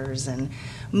chairs and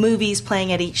movies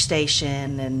playing at each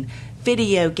station and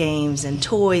video games and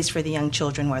toys for the young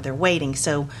children while they're waiting.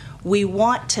 So we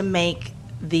want to make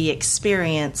the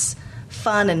experience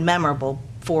fun and memorable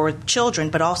for children,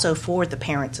 but also for the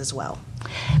parents as well.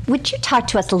 Would you talk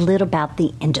to us a little about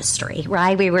the industry,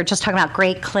 right? We were just talking about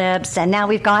great clips, and now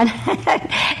we've gone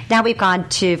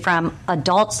to from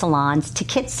adult salons to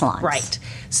kids salons. Right.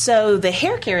 So the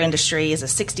hair care industry is a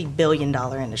 $60 billion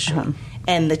industry,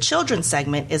 and the children's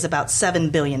segment is about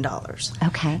 $7 billion.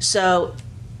 Okay. So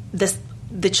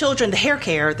the children's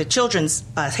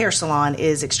hair salon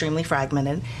is extremely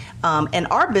fragmented, and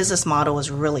our business model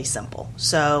is really simple.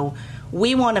 So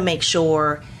we want to make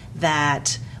sure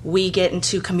that we get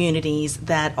into communities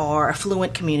that are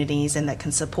affluent communities and that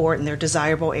can support in their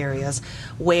desirable areas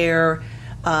where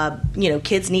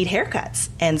kids need haircuts.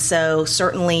 And so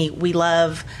certainly we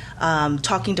love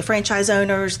talking to franchise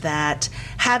owners that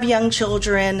have young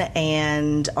children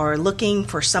and are looking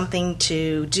for something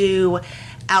to do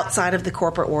outside of the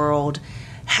corporate world,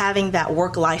 having that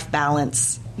work-life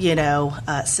balance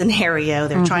scenario.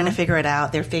 They're trying to figure it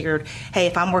out. They're figured, hey,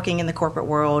 if I'm working in the corporate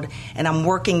world and I'm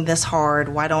working this hard,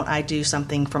 why don't I do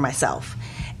something for myself?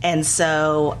 And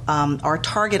so our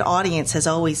target audience has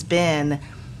always been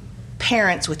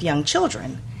parents with young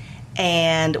children.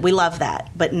 And we love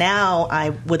that. But now I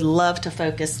would love to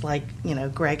focus, like,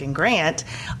 Greg and Grant,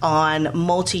 on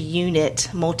multi-unit,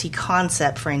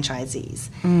 multi-concept franchisees.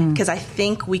 Because I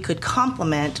think we could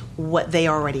complement what they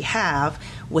already have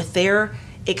with their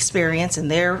experience and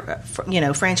their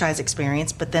franchise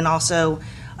experience, but then also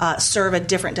serve a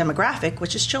different demographic,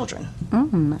 which is children.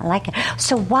 I like it.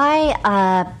 So why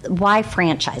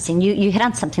franchising? You hit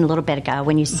on something a little bit ago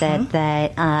when you said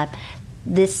that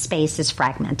this space is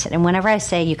fragmented, and whenever I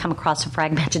say you come across a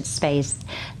fragmented space,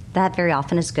 that very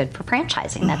often is good for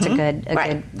franchising. That's a good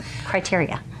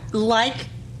criteria. Like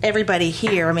everybody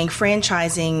here,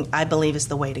 franchising, I believe, is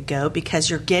the way to go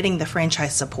because you're getting the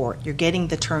franchise support. You're getting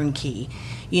the turnkey.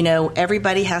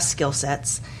 Everybody has skill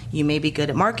sets. You may be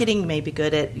good at marketing, you may be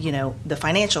good at, the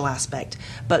financial aspect.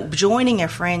 But joining a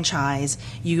franchise,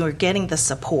 you are getting the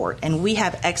support. And we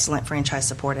have excellent franchise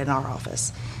support in our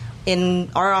office. In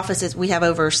our offices, we have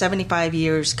over 75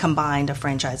 years combined of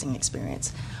franchising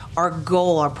experience. Our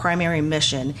goal, our primary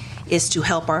mission, is to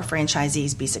help our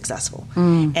franchisees be successful.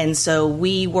 And so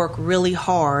we work really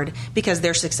hard because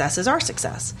their success is our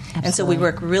success. Absolutely. And so we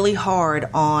work really hard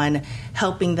on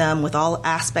helping them with all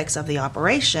aspects of the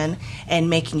operation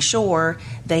and making sure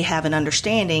they have an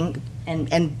understanding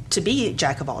and to be a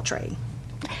jack of all trade.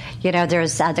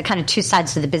 There's the kind of two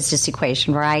sides to the business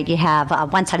equation, right? You have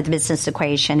one side of the business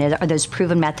equation are those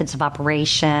proven methods of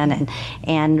operation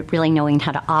and really knowing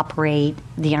how to operate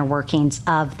the inner workings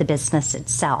of the business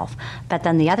itself. But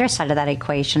then the other side of that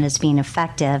equation is being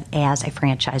effective as a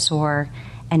franchisor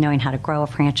and knowing how to grow a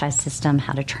franchise system,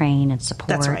 how to train and support.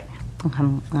 That's right.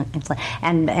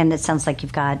 And it sounds like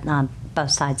you've got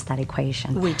both sides of that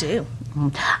equation. We do.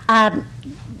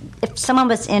 If someone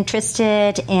was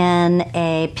interested in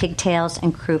a Pigtails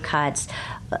and Crew Cuts,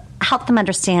 help them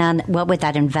understand what would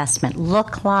that investment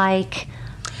look like.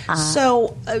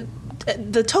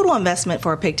 The total investment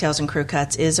for Pigtails and Crew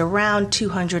Cuts is around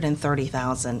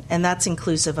 $230,000, and that's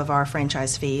inclusive of our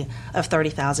franchise fee of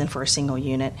 $30,000 for a single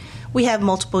unit. We have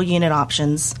multiple unit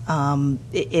options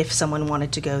if someone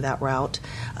wanted to go that route.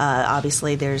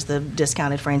 Obviously, there's the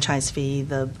discounted franchise fee,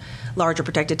 the larger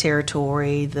protected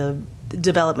territory, the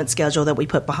development schedule that we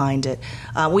put behind it.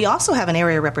 We also have an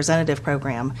area representative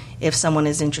program if someone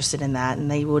is interested in that, and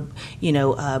they would,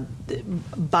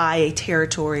 buy a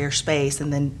territory or space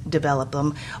and then develop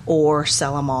them or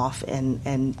sell them off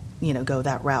and go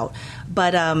that route.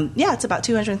 But it's about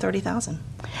 $230,000.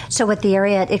 So with the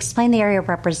area, explain the area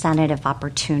representative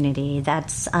opportunity.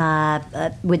 That's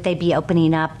would they be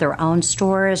opening up their own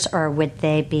stores or would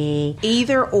they be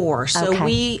either or? So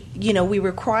okay. we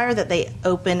require that they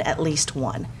open at least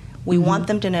one. We want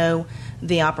them to know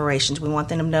the operations. We want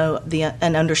them to know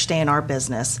and understand our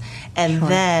business, and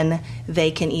then they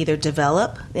can either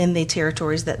develop in the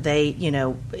territories that they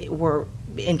were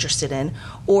interested in,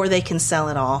 or they can sell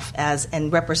it off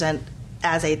and represent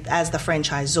as the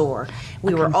franchisor.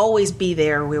 We will always be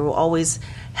there. We will always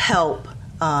help,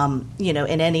 in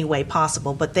any way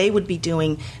possible. But they would be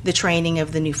doing the training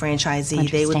of the new franchisee.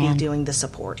 They would be doing the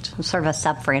support. Sort of a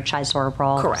sub-franchisor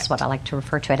role. Correct. Is what I like to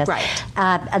refer to it as.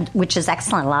 Right. Which is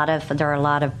excellent. There are a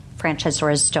lot of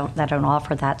franchisors that don't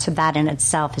offer that. So that in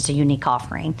itself is a unique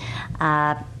offering.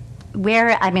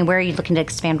 where are you looking to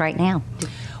expand right now?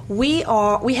 We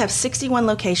have 61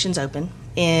 locations open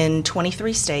in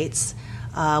 23 states.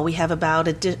 We have about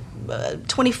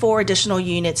 24 additional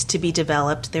units to be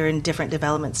developed. They're in different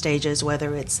development stages,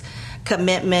 whether it's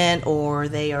commitment or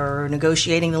they are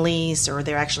negotiating the lease or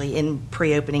they're actually in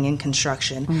pre-opening and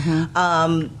construction.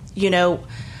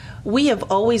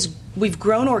 We've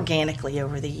grown organically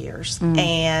over the years,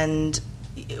 and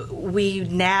we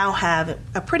now have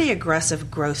a pretty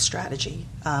aggressive growth strategy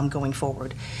going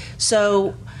forward.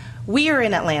 So we are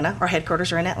in Atlanta. Our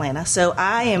headquarters are in Atlanta. So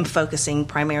I am focusing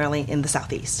primarily in the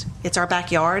Southeast. It's our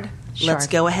backyard. Sure. Let's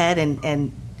go ahead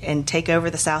and take over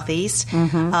the Southeast.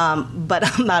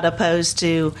 But I'm not opposed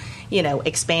to,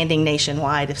 expanding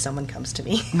nationwide if someone comes to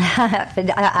me.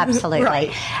 Absolutely.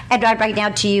 Right. And right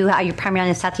now, are you primarily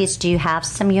in the Southeast? Do you have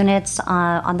some units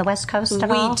on the West Coast at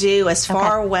all? We do, as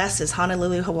far west as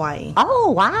Honolulu, Hawaii.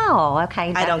 Oh, wow.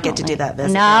 Okay. I don't get to do that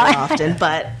visit very often,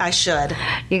 but I should.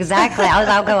 Exactly.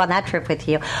 I'll go on that trip with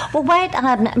you. Well,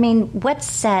 what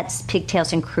sets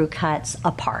Pigtails and Crew Cuts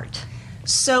apart?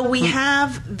 So we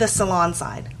have the salon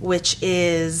side, which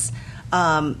is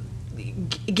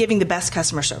giving the best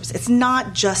customer service. It's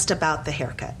not just about the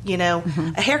haircut.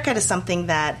 A haircut is something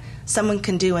that someone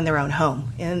can do in their own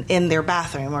home, in their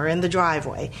bathroom or in the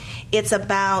driveway. It's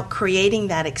about creating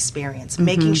that experience,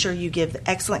 making sure you give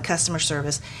excellent customer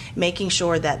service, making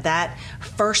sure that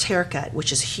first haircut,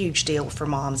 which is a huge deal for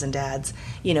moms and dads,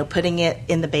 putting it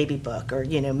in the baby book or,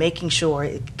 making sure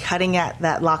cutting at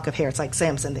that lock of hair. It's like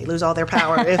Samson. They lose all their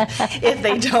power if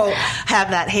they don't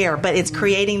have that hair. But it's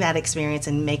creating that experience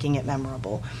and making it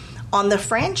memorable. On the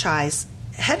franchise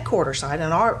headquarters side,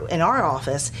 in our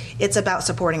office, it's about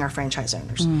supporting our franchise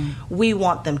owners. We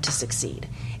want them to succeed.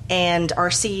 And our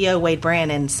CEO, Wade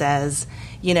Brannon, says,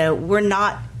 we're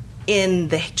not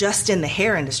just in the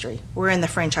hair industry. We're in the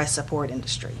franchise support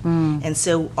industry. And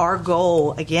so our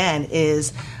goal, again,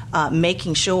 is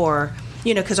making sure,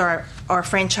 because our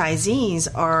franchisees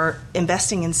are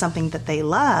investing in something that they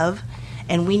love,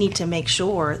 and we need to make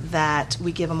sure that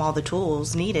we give them all the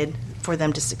tools needed for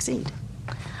them to succeed.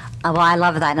 Well, I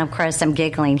love that. And of course, I'm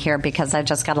giggling here because I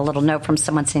just got a little note from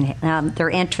someone saying they're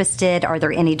interested. Are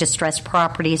there any distressed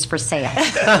properties for sale?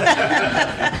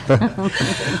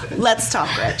 Let's talk,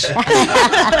 Rich.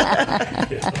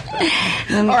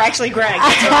 Or actually, Greg.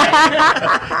 That's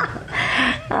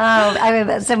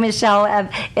right. So, Michelle,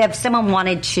 if someone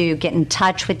wanted to get in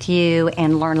touch with you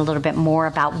and learn a little bit more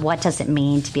about what does it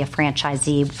mean to be a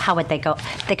franchisee, how would they go?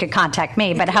 They could contact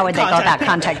me, but how would they go about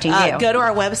contacting you? Go to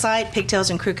our website,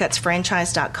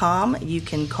 pigtailsandcrewcutsfranchise.com. You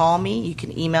can call me. You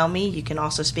can email me. You can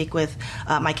also speak with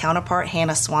my counterpart,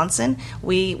 Hannah Swanson.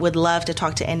 We would love to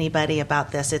talk to anybody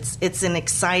about this. It's an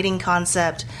exciting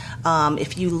concept.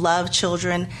 If you love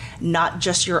children, not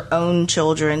just your own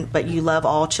children, but you love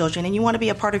all children, and you want to be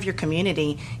a part of your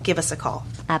community, give us a call.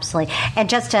 Absolutely. And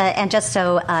just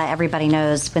so everybody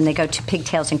knows, when they go to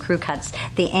Pigtails and Crew Cuts,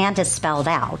 the "and" is spelled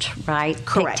out, right?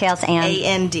 Correct. Pigtails and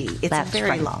A-N-D. It's a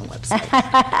very long website.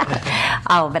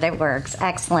 Oh, but it works.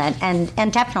 Excellent.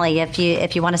 And definitely,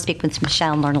 if you want to speak with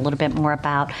Michelle and learn a little bit more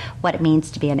about what it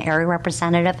means to be an area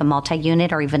representative, a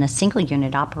multi-unit, or even a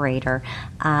single-unit operator,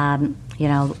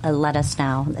 let us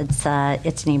know. It's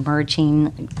an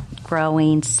emerging,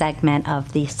 growing segment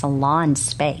of the salon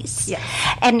space. Yes.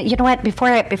 And you know what?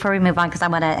 Before we move on, because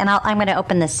I'm gonna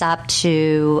open this up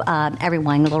to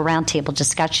everyone, a little roundtable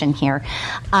discussion here.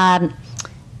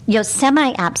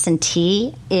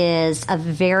 Semi-absentee is a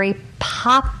very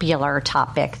popular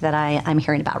topic that I'm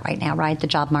hearing about right now, right? The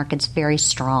job market's very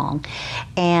strong.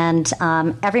 And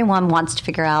everyone wants to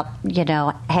figure out,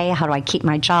 hey, how do I keep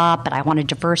my job? But I want to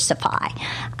diversify.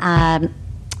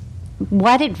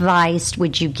 What advice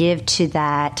would you give to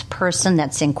that person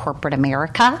that's in corporate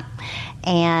America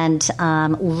and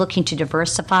looking to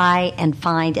diversify and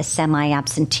find a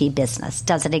semi-absentee business?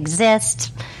 Does it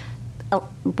exist?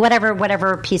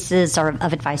 Whatever pieces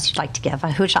of advice you'd like to give.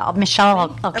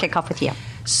 Michelle, I'll kick off with you.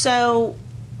 So,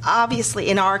 obviously,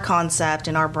 in our concept,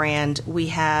 in our brand, we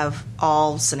have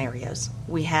all scenarios.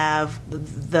 We have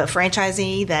the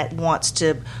franchisee that wants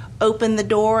to open the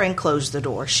door and close the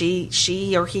door. She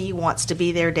or he wants to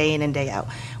be there day in and day out.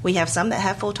 We have some that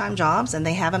have full-time jobs and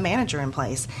they have a manager in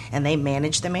place and they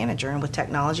manage the manager. And with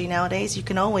technology nowadays, you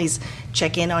can always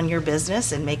check in on your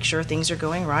business and make sure things are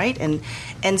going right.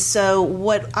 And so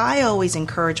what I always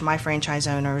encourage my franchise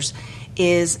owners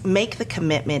is make the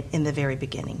commitment in the very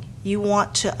beginning. You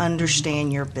want to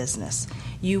understand your business.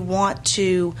 You want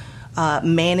to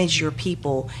manage your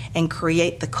people and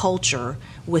create the culture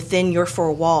within your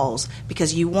four walls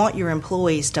because you want your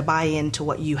employees to buy into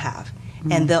what you have.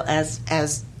 And they'll,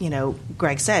 as you know,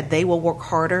 Greg said, they will work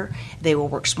harder, they will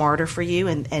work smarter for you,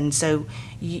 and so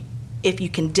if you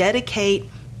can dedicate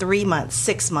 3 months,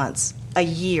 6 months, a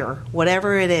year,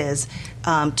 whatever it is,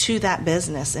 to that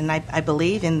business, and I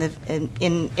believe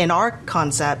in our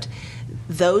concept,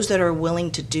 those that are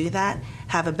willing to do that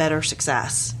have a better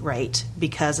success rate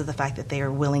because of the fact that they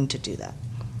are willing to do that.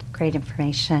 Great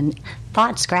information.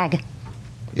 Thoughts, Greg?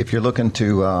 If you're looking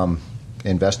to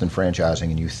invest in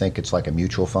franchising and you think it's like a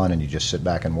mutual fund and you just sit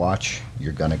back and watch,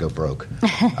 you're going to go broke.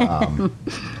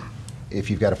 If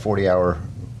you've got a 40-hour,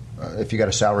 if you got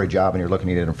a salary job and you're looking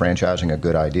at it in franchising, a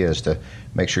good idea is to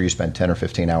make sure you spend 10 or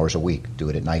 15 hours a week. Do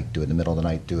it at night. Do it in the middle of the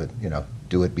night.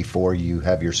 Do it before you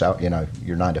have your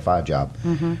 9 to 5 job.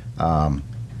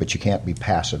 But you can't be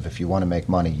passive. If you want to make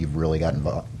money, you've really got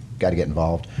to get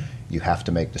involved. You have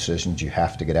to make decisions. You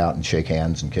have to get out and shake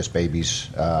hands and kiss babies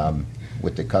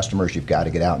with the customers. You've got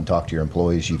to get out and talk to your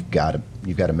employees. You've got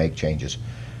to make changes.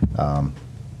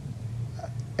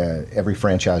 Every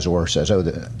franchisor says,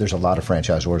 there's a lot of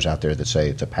franchisors out there that say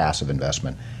it's a passive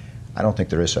investment. I don't think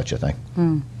there is such a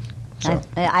thing. So,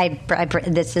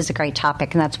 this is a great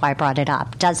topic, and that's why I brought it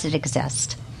up. Does it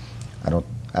exist? I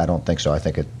don't think so. I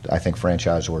think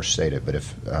franchisors state it, but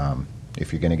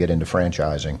if you're going to get into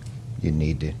franchising, you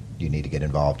need to get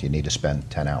involved. You need to spend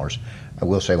 10 hours. I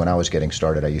will say, when I was getting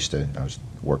started, I was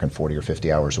working 40 or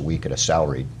 50 hours a week at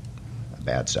a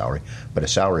bad salary, but a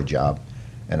salary job.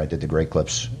 And I did the Great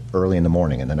Clips early in the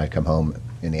morning, and then I'd come home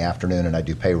in the afternoon and I'd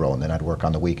do payroll, and then I'd work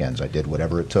on the weekends. I did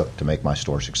whatever it took to make my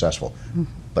store successful.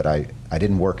 But I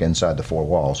didn't work inside the 4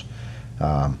 walls.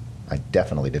 I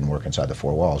definitely didn't work inside the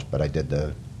 4 walls, but I did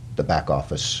the back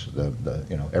office,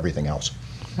 the everything else.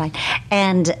 Right.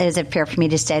 And is it fair for me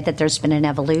to say that there's been an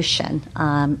evolution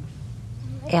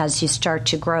as you start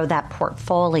to grow that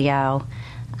portfolio?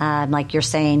 Like you're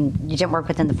saying, you didn't work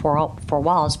within the four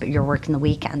walls, but you're working the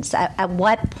weekends. At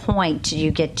what point do you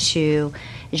get to,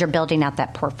 as you're building out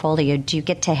that portfolio, do you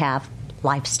get to have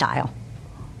lifestyle?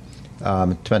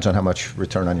 It depends on how much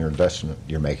return on your investment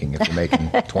you're making. If you're making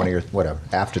 20 or whatever,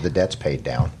 after the debt's paid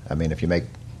down. I mean, if you make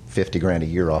 $50,000 a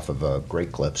year off of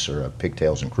Great Clips or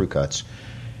Pigtails and Crew Cuts,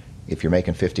 if you're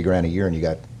making $50,000 a year and you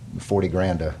got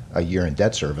 $40,000 a year in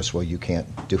debt service, well, you can't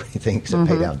do anything except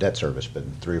pay down debt service. But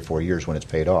in 3 or 4 years, when it's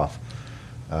paid off,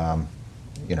 and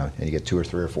you get 2 or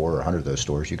 3 or 4 or 100 of those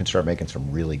stores, you can start making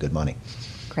some really good money.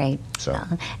 Great. So,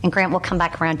 and Grant, we'll come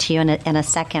back around to you in a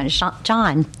second.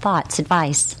 John, thoughts,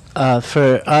 advice?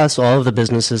 For us, all of the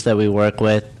businesses that we work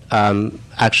with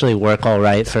actually work all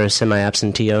right for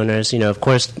semi-absentee owners. Of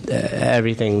course,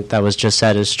 everything that was just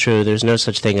said is true. There's no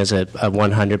such thing as a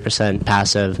 100%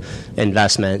 passive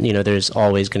investment. There's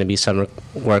always going to be some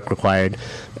work required.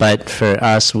 But for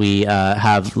us, we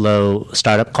have low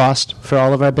startup cost for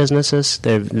all of our businesses.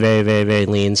 They're very, very, very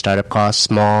lean startup costs,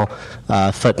 small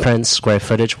footprints, square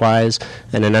footage-wise.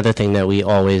 And another thing that we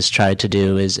always try to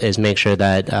do is make sure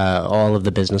that all of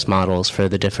the business models for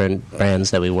the different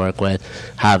brands that we work with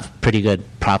have pretty good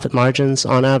profit margins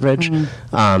on average.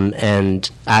 And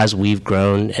as we've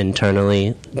grown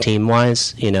internally,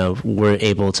 team-wise, we're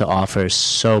able to offer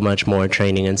so much more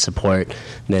training and support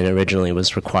than originally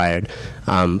was required.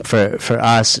 For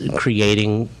us,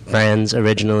 creating brands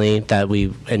originally that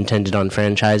we intended on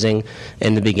franchising,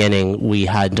 in the beginning, we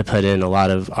had to put in a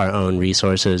lot of our own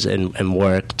resources and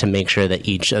work to make sure that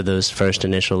each of those first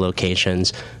initial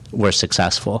locations were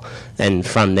successful. And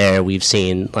from there, we've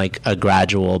seen like a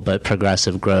gradual but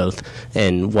progressive growth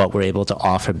in what we're able to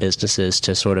offer businesses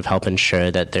to sort of help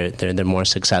ensure that they're more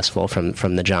successful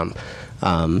from the jump.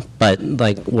 But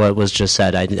like what was just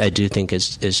said, I do think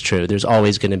is true. There's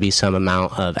always going to be some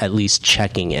amount of at least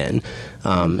checking in.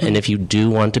 And if you do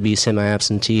want to be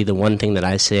semi-absentee, the one thing that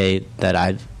I say that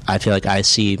I feel like I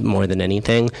see more than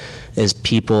anything is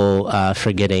people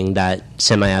forgetting that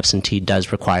semi-absentee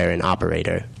does require an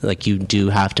operator. Like you do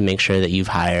have to make sure that you've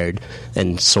hired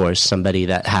and sourced somebody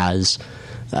that has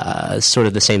sort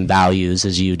of the same values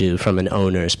as you do from an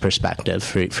owner's perspective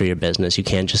for your business. You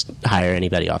can't just hire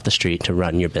anybody off the street to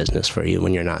run your business for you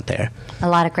when you're not there. A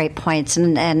lot of great points.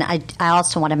 And I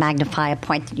also want to magnify a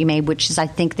point that you made, which is I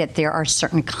think that there are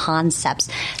certain concepts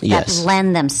that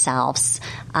lend themselves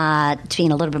to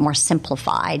being a little bit more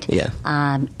simplified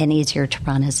and easier to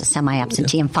run as a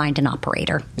semi-absentee and find an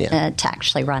operator to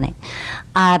actually run it.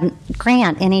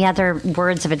 Grant, any other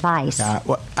words of advice?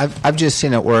 Well, I've just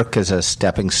seen it work as a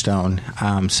stepping stone.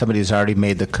 Somebody who's already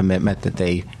made the commitment that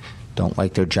they don't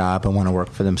like their job and want to work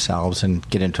for themselves and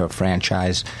get into a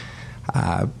franchise,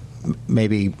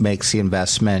 maybe makes the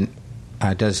investment,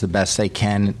 does the best they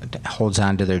can, holds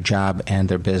on to their job and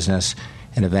their business,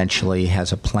 and eventually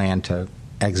has a plan to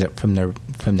exit from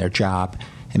their job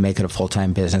and make it a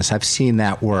full-time business. I've seen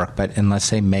that work, but unless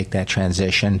they make that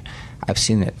transition, I've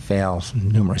seen it fail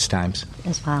numerous times.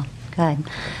 As well. Good.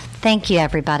 Thank you,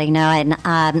 everybody. And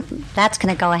that's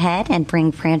going to go ahead and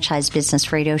bring Franchise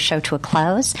Business Radio Show to a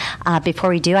close. Before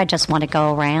we do, I just want to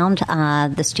go around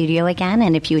the studio again,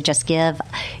 and if you would just give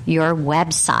your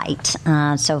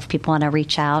website. So if people want to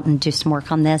reach out and do some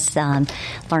work on this, learn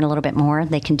a little bit more,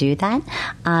 they can do that.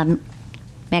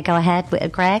 May I go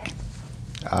ahead, Greg?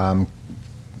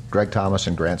 Greg Thomas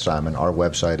and Grant Simon. Our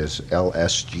website is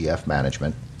LSGF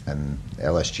Management, and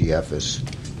LSGF is,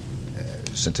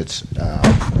 since it's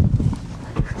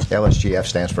LSGF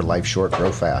stands for Life Short,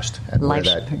 Grow Fast. And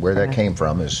where that came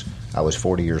from is I was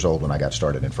 40 years old when I got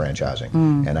started in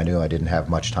franchising, and I knew I didn't have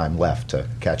much time left to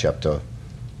catch up to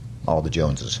all the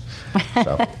Joneses.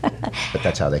 So, but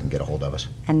that's how they can get a hold of us.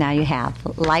 And now you have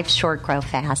Life Short, Grow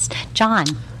Fast. John?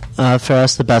 For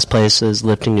us, the best place is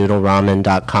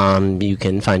liftingnoodleramen.com. You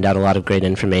can find out a lot of great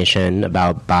information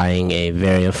about buying a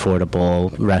very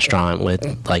affordable restaurant with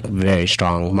very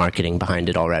strong marketing behind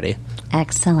it already.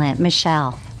 Excellent.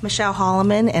 Michelle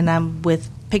Holloman, and I'm with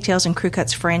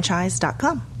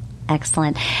pigtailsandcrewcutsfranchise.com.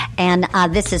 Excellent. And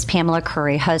this is Pamela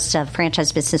Curry, host of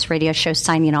Franchise Business Radio Show,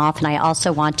 signing off. And I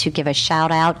also want to give a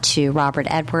shout out to Robert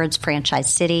Edwards,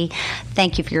 Franchise City.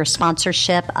 Thank you for your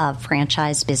sponsorship of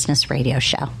Franchise Business Radio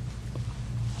Show.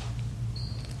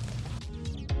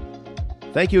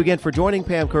 Thank you again for joining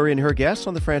Pam Curry and her guests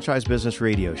on the Franchise Business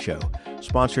Radio Show,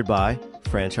 sponsored by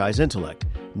Franchise Intellect,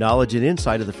 knowledge and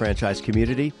insight of the franchise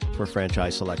community for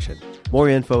franchise selection. More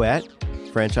info at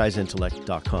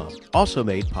FranchiseIntellect.com. Also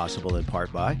made possible in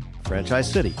part by Franchise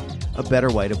City, a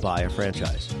better way to buy a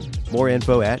franchise. More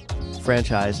info at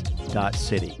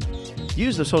franchise.city.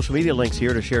 Use the social media links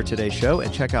here to share today's show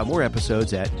and check out more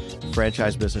episodes at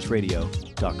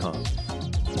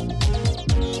franchisebusinessradio.com.